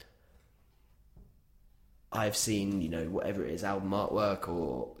I've seen, whatever it is, album artwork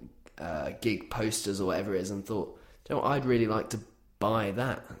or gig posters or whatever it is, and thought, do you know what? I'd really like to buy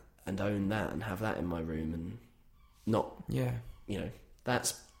that and own that and have that in my room, and not,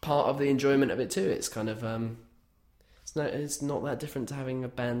 that's part of the enjoyment of it too. It's kind of, it's not that different to having a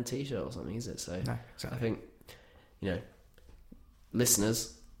band T-shirt or something, is it? So No, exactly. I think,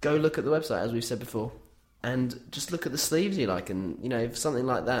 listeners, go look at the website, as we've said before, and just look at the sleeves you like, and if something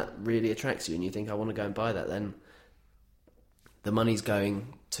like that really attracts you and you think, I want to go and buy that, then the money's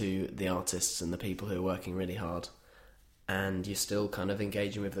going to the artists and the people who are working really hard, and you're still kind of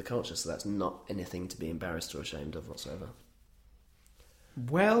engaging with the culture, so that's not anything to be embarrassed or ashamed of whatsoever.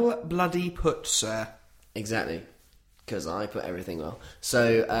 Well bloody put, sir. Exactly, because I put everything well.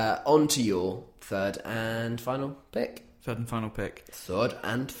 So on to your third and final pick. Third and final pick. Third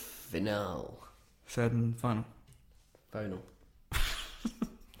and final. Third and final. Final.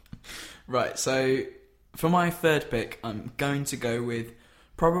 Right, so for my third pick, I'm going to go with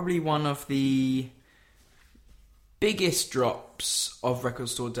probably one of the biggest drops of Record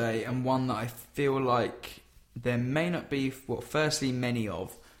Store Day, and one that I feel like there may not be, well, firstly, many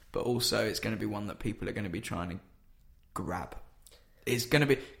of, but also it's going to be one that people are going to be trying to grab. It's going to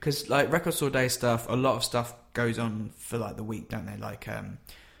be, because like Record Store Day stuff, a lot of stuff goes on for like the week, don't they? Like,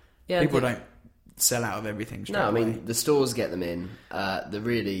 people don't sell out of everything straight No, I away. mean, the stores get them in. The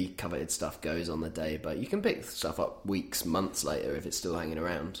really coveted stuff goes on the day, but you can pick stuff up weeks, months later if it's still hanging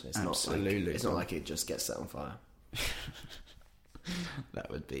around. It's Absolutely. not like it just gets set on fire. That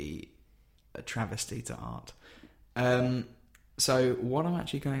would be a travesty to art. So what I'm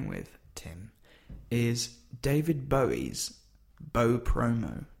actually going with, Tim, is David Bowie's Bow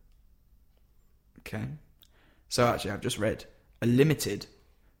promo. Okay. So actually, I've just read a limited,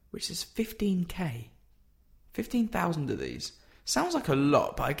 which is 15k. 15,000 of these. Sounds like a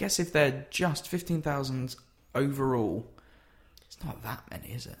lot, but I guess if they're just 15,000 overall, it's not that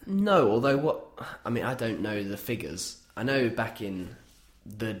many, is it? No, although I don't know the figures. I know back in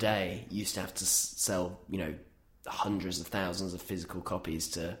the day, you used to have to sell, hundreds of thousands of physical copies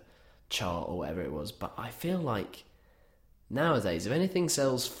to chart or whatever it was, but I feel like nowadays, if anything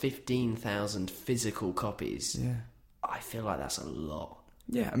sells 15,000 physical copies, Yeah. I feel like that's a lot.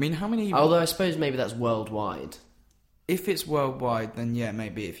 Yeah, I mean, how many... Although I suppose maybe that's worldwide. If it's worldwide, then yeah,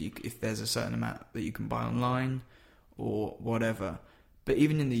 maybe if there's a certain amount that you can buy online or whatever. But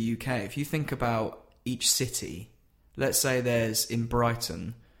even in the UK, if you think about each city, let's say there's in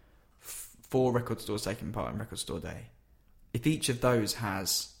Brighton 4 record stores taking part in Record Store Day. If each of those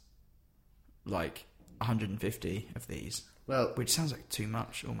has like 150 of these, Well, which sounds like too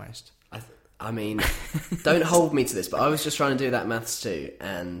much almost. I mean, don't hold me to this, but I was just trying to do that maths too,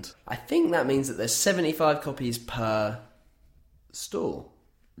 and I think that means that there's 75 copies per store.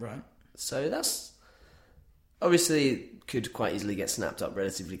 Right. So that's obviously could quite easily get snapped up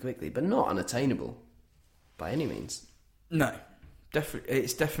relatively quickly, but not unattainable by any means. No,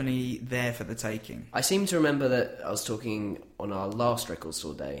 it's definitely there for the taking. I seem to remember that I was talking on our last Record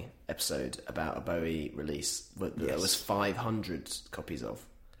Store Day episode about a Bowie release that there was 500 copies of.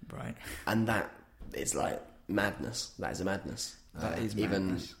 Right. And that is like madness. That is a madness. That is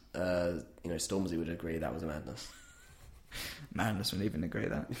even madness. Stormzy would agree that was a madness. Madness would even agree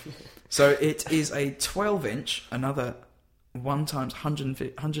with that. So it is a 12-inch, another 1 times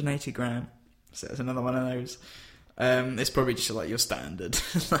 180 gram. So that's another one of those. It's probably just like your standard.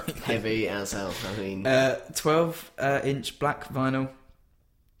 like Heavy as hell. I mean, 12-inch black vinyl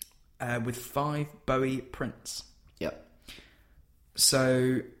with 5 Bowie prints. yep.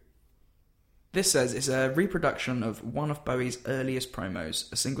 So this says it's a reproduction of one of Bowie's earliest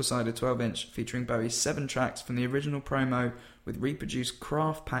promos, a single-sided 12-inch featuring Bowie's 7 tracks from the original promo with reproduced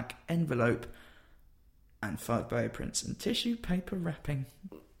craft pack envelope and 5 Bowie prints and tissue paper wrapping.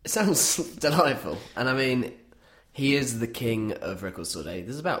 It sounds delightful. And I mean, he is the king of Record Store Day.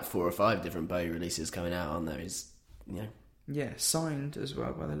 There's about 4 or 5 different Bowie releases coming out on there. He's, Yeah, signed as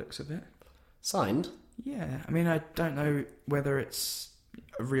well by the looks of it. signed. Yeah, I mean, I don't know whether it's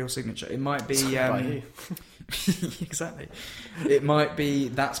a real signature. It might be... Signed by who? Exactly. It might be...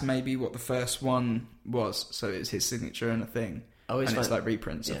 That's maybe what the first one was. So it's his signature and a thing. I And it's like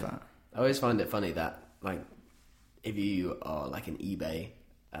reprints of yeah. that. I always find it funny that, like, if you are like an eBay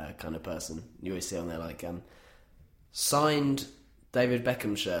kind of person, you always see on there like signed David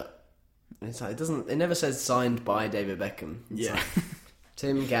Beckham shirt, It's like, it never says signed by David Beckham. It's Yeah. like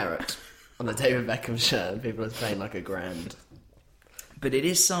Tim Garrett on the David Beckham shirt, and people are paying like $1,000. But it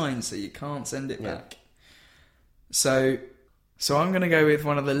is signed, so you can't send it Yeah. back. So I'm going to go with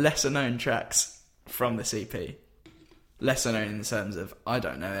one of the lesser known tracks from this EP. Lesser known in the terms of I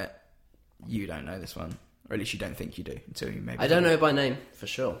don't know it, you don't know this one, or at least you don't think you do until you maybe. I don't know by name for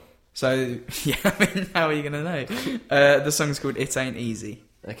sure. So yeah, I mean, how are you going to know? The song's called "It Ain't Easy."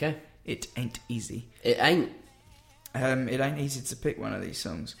 Okay, It ain't easy. it ain't It ain't easy to pick one of these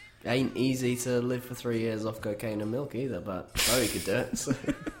songs. easy to live for 3 years off cocaine and milk either, but Bowie could do it. So.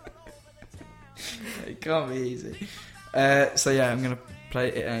 It can't be easy. So yeah, I'm going to play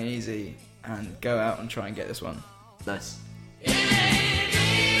 "It Ain't Easy" and go out and try and get this one. Nice.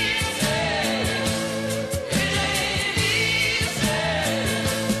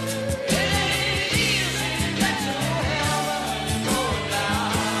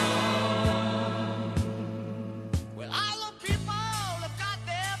 Well, all the people have got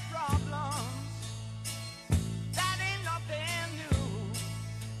their problems. That ain't nothing new.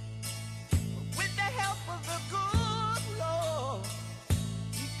 With the help of the good Lord,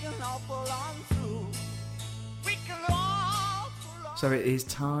 we can all pull on through. We can all pull on. So it is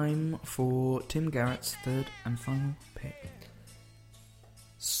time for Tim Garrett's third and final pick.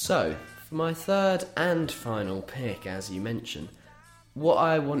 So, for my third and final pick, as you mentioned, what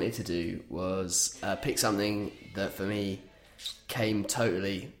I wanted to do was pick something that for me came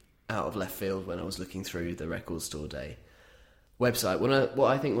totally out of left field when I was looking through the Record Store Day website.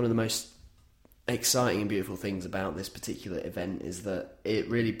 What I think one of the most exciting and beautiful things about this particular event is that it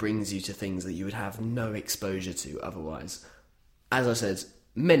really brings you to things that you would have no exposure to otherwise. As I said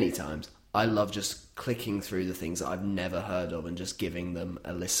many times, I love just clicking through the things that I've never heard of and just giving them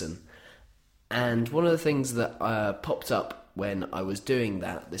a listen. And one of the things that popped up when I was doing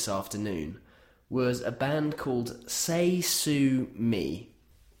that this afternoon was a band called Say Sue Me.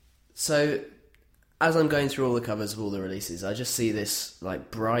 So, as I'm going through all the covers of all the releases, I just see this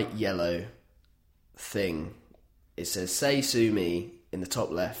like bright yellow thing. It says Say Sue Me in the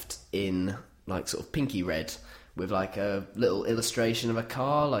top left in like sort of pinky red with like a little illustration of a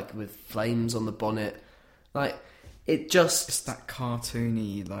car like with flames on the bonnet. Like it just It's that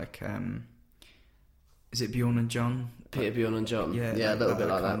cartoony, like, is it Bjorn and John? Peter, Bjorn and John. Yeah, a little bit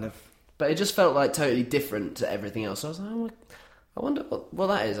like kind that. of- But it just felt like totally different to everything else. So I was like, I wonder what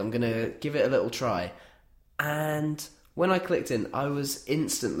that is. I'm going to give it a little try. And when I clicked in, I was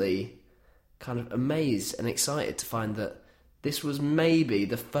instantly kind of amazed and excited to find that this was maybe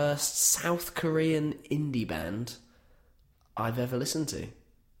the first South Korean indie band I've ever listened to.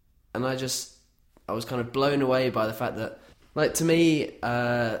 And I was kind of blown away by the fact that, like, to me,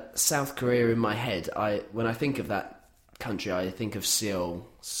 South Korea in my head, when I think of that country, I think of Seoul,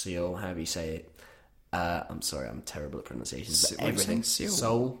 however you say it. I'm sorry, I'm terrible at pronunciations, but what are you everything. saying?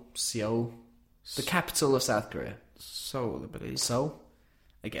 Seoul? Seoul, the capital of South Korea. Seoul, I believe. Seoul?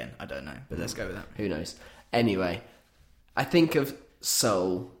 Again, I don't know, but let's go with that. Who knows? Anyway, I think of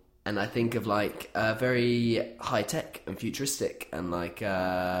Seoul, and I think of like very high tech and futuristic, and like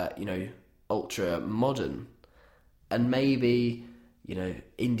ultra modern, and maybe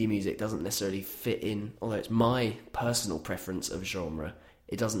indie music doesn't necessarily fit in. Although it's my personal preference of genre,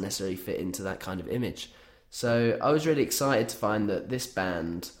 it doesn't necessarily fit into that kind of image. So I was really excited to find that this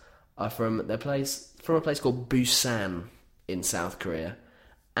band are from a place called Busan in South Korea,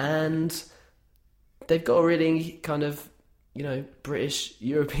 and they've got a really kind of British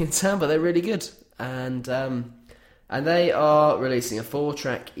European sound, but they're really good. And they are releasing a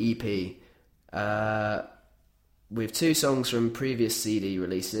 4-track EP with 2 songs from previous CD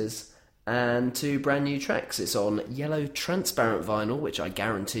releases and 2 brand new tracks. It's on yellow transparent vinyl, which I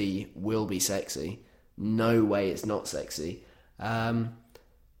guarantee will be sexy. No way it's not sexy.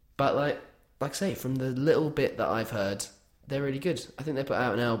 But like I say, from the little bit that I've heard, they're really good. I think they put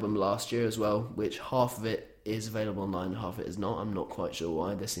out an album last year as well, which half of it is available online, half of it is not. I'm not quite sure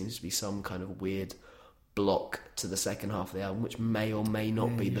why. There seems to be some kind of weird block to the second half of the album, which may or may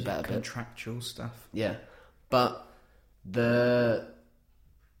not be the better bit. Contractual stuff. Yeah, but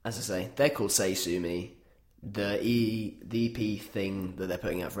as I say, they're called Say Sue Me. The EP thing that they're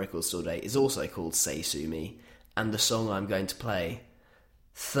putting out for Record Store Day is also called Say Sue Me, and the song I'm going to play,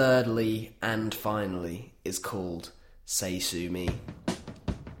 thirdly and finally, is called Say Sue Me.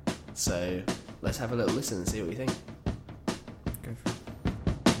 So let's have a little listen and see what we think. Go for it.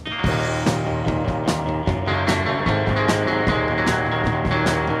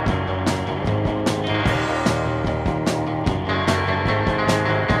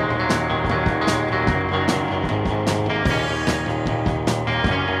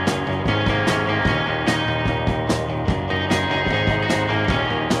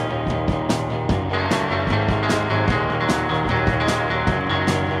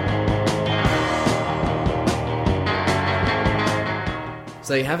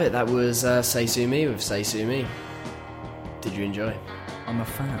 So you have it. That was Say Sue Me with Say Sue Me. Did you enjoy? I'm a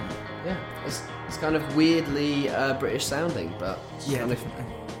fan. Yeah, it's kind of weirdly British sounding, but Yeah, kind of,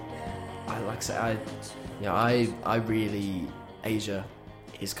 definitely. I really, Asia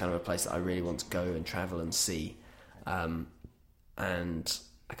is kind of a place that I really want to go and travel and see, and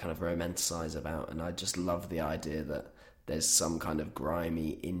I kind of romanticize about, and I just love the idea that there's some kind of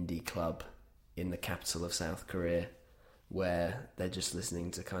grimy indie club in the capital of South Korea where they're just listening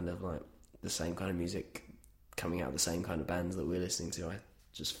to kind of like the same kind of music coming out of the same kind of bands that we're listening to. I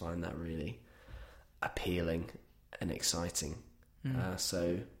just find that really appealing and exciting.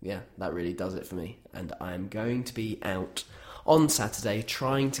 So yeah, that really does it for me, and I'm going to be out on Saturday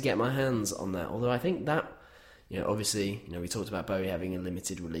trying to get my hands on that, although I think that, obviously, we talked about Bowie having a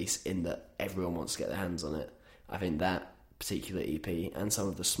limited release in that everyone wants to get their hands on it. I think that particular EP and some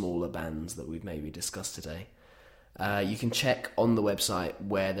of the smaller bands that we've maybe discussed today, you can check on the website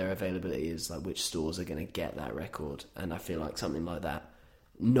where their availability is, like which stores are going to get that record, and I feel like something like that,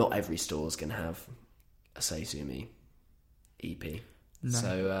 not every store is going to have a Say Sue Me EP. No.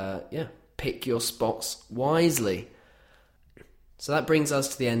 So pick your spots wisely. So that brings us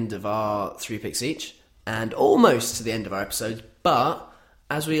to the end of our 3 picks each, and almost to the end of our episode, but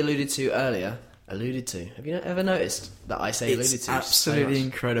as we alluded to earlier, have you ever noticed that I say alluded to? It's absolutely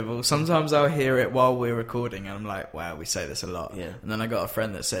incredible. Sometimes I'll hear it while we're recording and I'm like, wow, we say this a lot. Yeah. And then I got a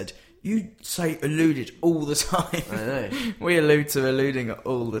friend that said, you say alluded all the time. I know. We allude to alluding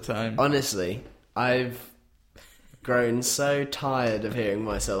all the time. Honestly, I've grown so tired of hearing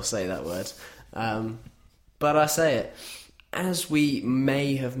myself say that word. But I say it. As we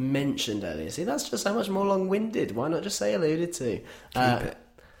may have mentioned earlier, see, that's just so much more long-winded. Why not just say alluded to? Keep it.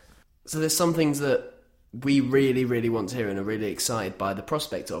 So there's some things that we really, really want to hear and are really excited by the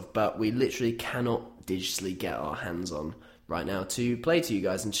prospect of, but we literally cannot digitally get our hands on right now to play to you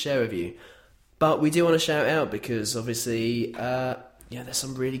guys and share with you. But we do want to shout out because obviously, there's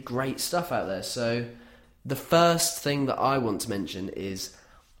some really great stuff out there. So the first thing that I want to mention is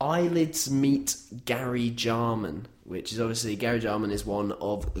Eyelids Meet Gary Jarman, which is obviously, Gary Jarman is one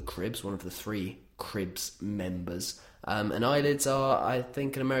of the Cribs, one of the 3 Cribs members. And Eyelids are, I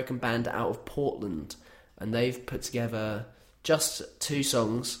think, an American band out of Portland, and they've put together just 2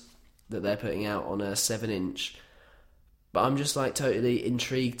 songs that they're putting out on a 7-inch. But I'm just like totally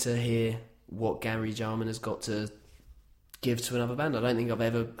intrigued to hear what Gary Jarman has got to give to another band. I don't think I've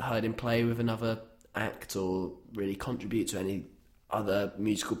ever heard him play with another act or really contribute to any other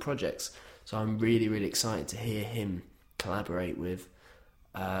musical projects. So I'm really, really excited to hear him collaborate with,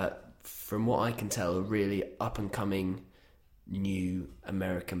 from what I can tell, a really up-and-coming new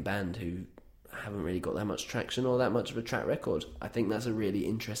American band who haven't really got that much traction or that much of a track record. I think that's a really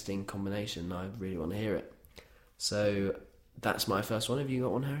interesting combination. I really want to hear it. So that's my first one. Have you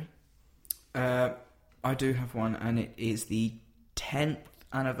got one, Harry? I do have one, and it is the 10th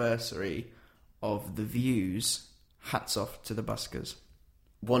anniversary of The Views' Hats Off to the Buskers.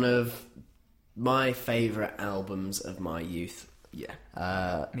 One of my favourite albums of my youth. Yeah,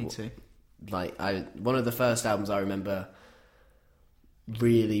 me too. One of the first albums I remember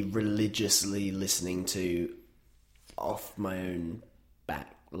really religiously listening to off my own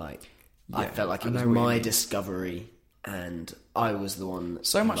back. I felt like it was my discovery, and I was the one.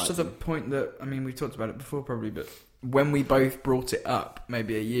 So much to the point that, I mean, we've talked about it before probably, but when we both brought it up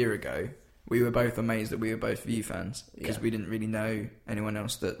maybe a year ago, we were both amazed that we were both View fans, because we didn't really know anyone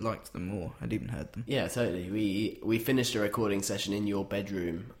else that liked them or had even heard them. Yeah, totally. We finished a recording session in your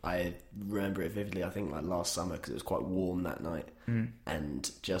bedroom. I remember it vividly, I think like last summer, because it was quite warm that night. And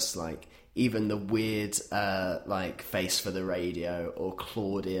just like, even the weird Face for the Radio or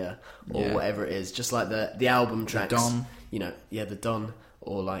Claudia or whatever it is, just like the album tracks. The Don. The Don.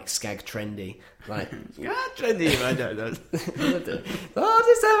 Or like Skag Trendy, like Trendy, I don't know.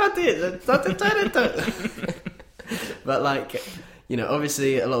 But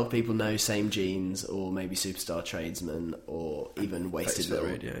obviously a lot of people know Same Jeans or maybe Superstar Tradesman or even Wasted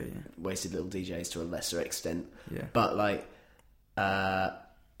Little DJs to a lesser extent. Yeah. But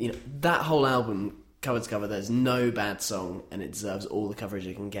that whole album cover to cover, there's no bad song, and it deserves all the coverage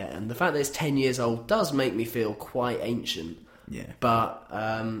it can get. And the fact that it's 10 years old does make me feel quite ancient. Yeah. But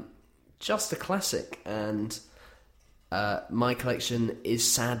just a classic, and my collection is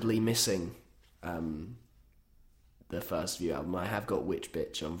sadly missing the first View album. I have got Witch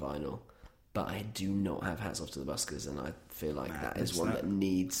Bitch on vinyl, but I do not have Hats Off to the Buskers, and I feel like that is one that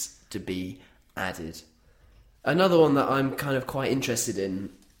needs to be added. Another one that I'm kind of quite interested in,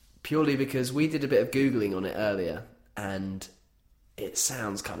 purely because we did a bit of Googling on it earlier, and it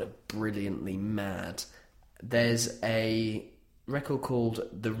sounds kind of brilliantly mad. There's a record called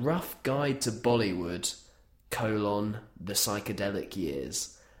The Rough Guide to Bollywood, The Psychedelic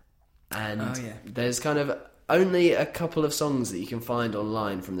Years. And Oh, yeah. there's kind of only a couple of songs that you can find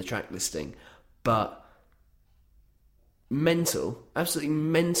online from the track listing, but absolutely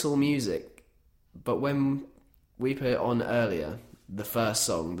mental music. But when we put it on earlier, the first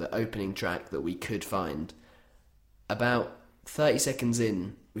song, the opening track that we could find, about 30 seconds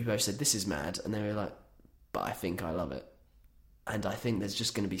in, we both said, this is mad, and then we were like, but I think I love it. And I think there's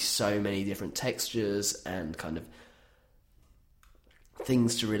just going to be so many different textures and kind of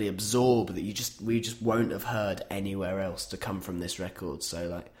things to really absorb that we just won't have heard anywhere else to come from this record. So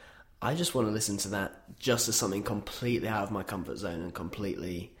like, I just want to listen to that just as something completely out of my comfort zone and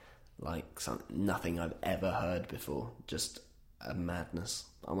completely like nothing I've ever heard before. Just a madness.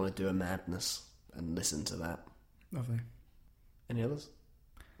 I want to do a madness and listen to that. Lovely. Any others?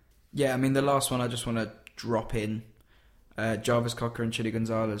 Yeah, I mean, the last one I just want to drop in, Jarvis Cocker and Chili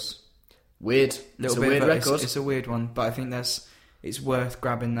Gonzalez. Weird. It's a weird record. It's a weird one, but I think it's worth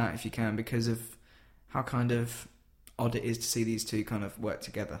grabbing that if you can, because of how kind of odd it is to see these two kind of work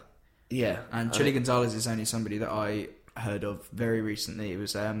together. Yeah. And Chili Gonzalez is only somebody that I heard of very recently. It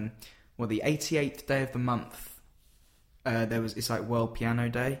was the 88th day of the month. It's like World Piano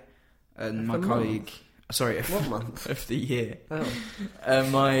Day, and my colleague. Sorry, what month of the year? Oh.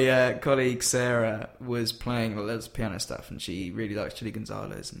 My colleague Sarah was playing loads of piano stuff, and she really likes Chili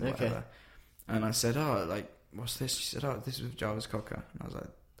Gonzalez and whatever. Okay. And I said, "Oh, like, what's this?" She said, "Oh, this is with Jarvis Cocker." And I was like,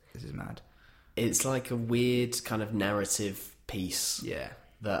 "This is mad." It's like a weird kind of narrative piece. Yeah.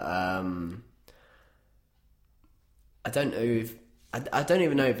 That I don't know if I don't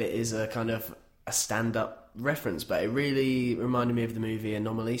even know if it is a kind of a stand-up reference, but it really reminded me of the movie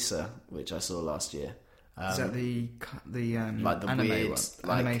Anomalisa, which I saw last year. Is that the like the anime weird one?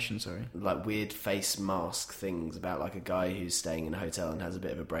 like, Animation? Sorry, like weird face mask things about like a guy who's staying in a hotel and has a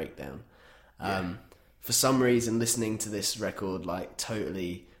bit of a breakdown. For some reason, listening to this record like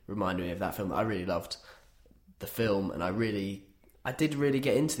totally reminded me of that film. I really loved the film, and I did really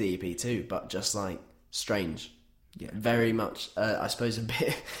get into the EP too, but just like strange. Yeah. Very much, I suppose a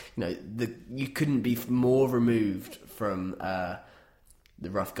bit, you couldn't be more removed from The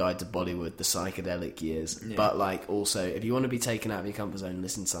Rough Guide to Bollywood, The Psychedelic Years. Yeah. But like also, if you want to be taken out of your comfort zone and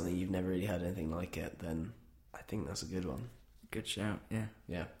listen to something you've never really heard anything like it, then I think that's a good one. good shout. Yeah.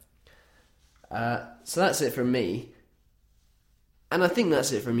 Yeah. So that's it from me. And I think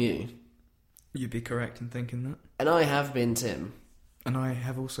that's it from you. You'd be correct in thinking that. And I have been Tim. And I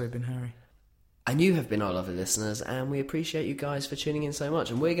have also been Harry. And you have been our lovely listeners, and we appreciate you guys for tuning in so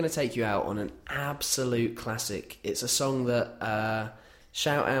much. And we're going to take you out on an absolute classic. It's a song that,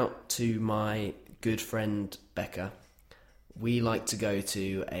 shout out to my good friend Becca. We like to go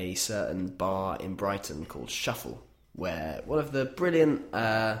to a certain bar in Brighton called Shuffle, where one of the brilliant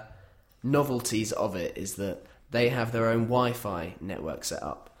novelties of it is that they have their own Wi-Fi network set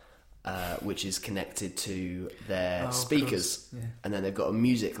up. Which is connected to their speakers, yeah. And then they've got a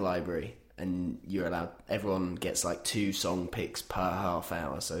music library, and everyone gets like 2 song picks per half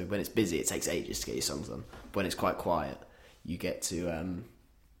hour. So when it's busy, it takes ages to get your songs on. But when it's quite quiet, you get to,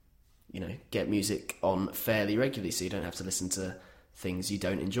 get music on fairly regularly, so you don't have to listen to things you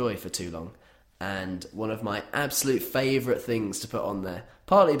don't enjoy for too long. And one of my absolute favourite things to put on there,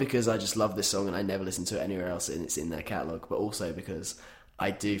 partly because I just love this song and I never listen to it anywhere else and it's in their catalogue, but also because I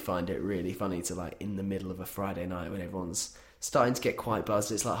do find it really funny to, like, in the middle of a Friday night when everyone's starting to get quite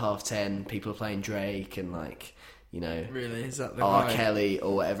buzzed, it's like 10:30, people are playing Drake and, like, Really? Is that the R. vibe? Kelly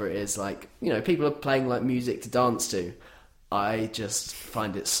or whatever it is, like, people are playing, like, music to dance to. I just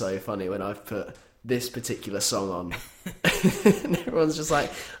find it so funny when I've put this particular song on and everyone's just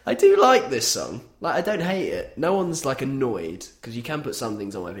like, I do like this song. Like, I don't hate it. No one's, like, annoyed, because you can put some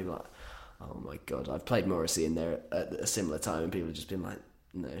things on where people are like, oh my god, I've played Morrissey in there at a similar time and people have just been like,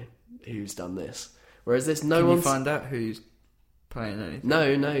 no, who's done this? Whereas this, Can you find out who's playing anything?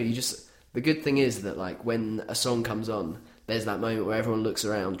 No, you just... The good thing is that, like, when a song comes on, there's that moment where everyone looks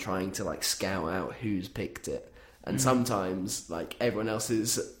around trying to, like, scout out who's picked it. And sometimes, like, everyone else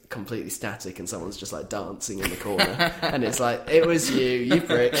is completely static and someone's just, like, dancing in the corner. And it's like, it was you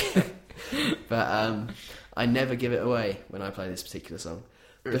prick. But I never give it away when I play this particular song.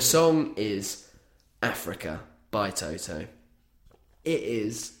 The song is Africa by Toto. It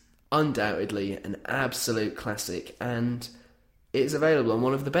is undoubtedly an absolute classic, and it's available on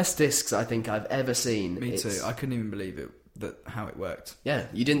one of the best discs I think I've ever seen. Me too. I couldn't even believe it, how it worked. Yeah,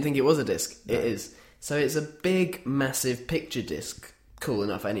 you didn't think it was a disc. No. It is. So it's a big, massive picture disc. Cool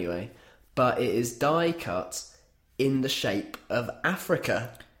enough anyway. But it is die cut in the shape of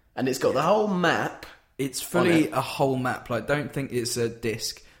Africa. And it's got the whole map It's fully a whole map. Like, don't think it's a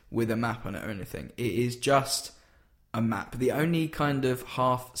disc with a map on it or anything. It is just a map. The only kind of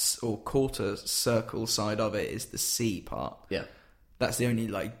half or quarter circle side of it is the sea part. Yeah. That's the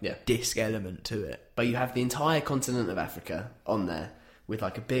only, disc element to it. But you have the entire continent of Africa on there with,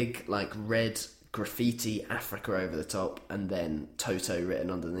 like, a big, like, red graffiti Africa over the top and then Toto written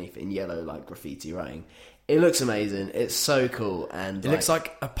underneath in yellow, like, graffiti writing. It looks amazing. It's so cool. And it looks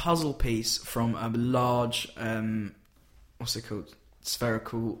like a puzzle piece from a large, what's it called?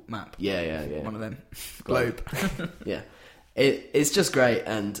 Spherical map. Yeah. One of them. Globe. Yeah. It's just great.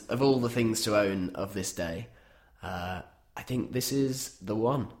 And of all the things to own of this day, I think this is the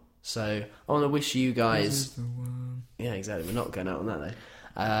one. So I want to wish you guys... This is the one. Yeah, exactly. We're not going out on that, though.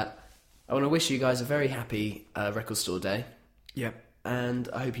 I want to wish you guys a very happy Record Store Day. Yep. And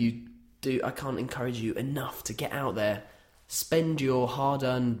I hope you do. I can't encourage you enough to get out there, spend your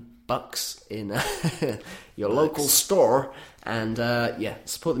hard-earned bucks in your local store, and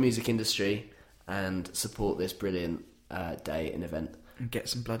support the music industry and support this brilliant day and event. And get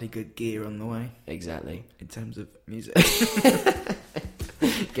some bloody good gear on the way. Exactly. In terms of music.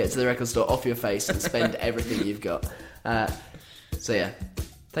 Get to the record store off your face and spend everything you've got. Thank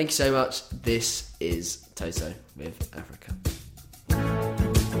you so much. This is Toto with Africa.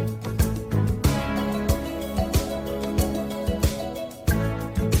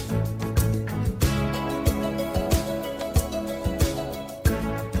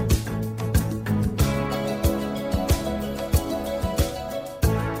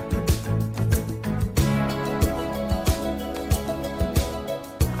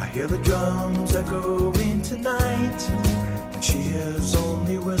 Hear the drums echoing tonight, and she hears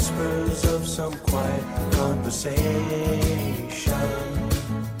only whispers of some quiet conversation.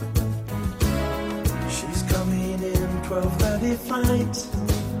 She's coming in 12:30 flight.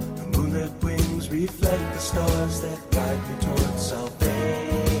 The moonlit wings reflect the stars that guide me towards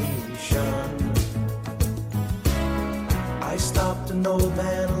salvation. I stopped an old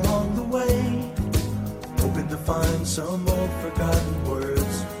man along the way, hoping to find some old forgotten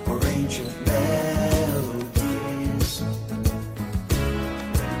words or ancient melodies.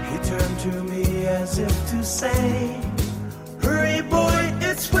 He turned to me as if to say,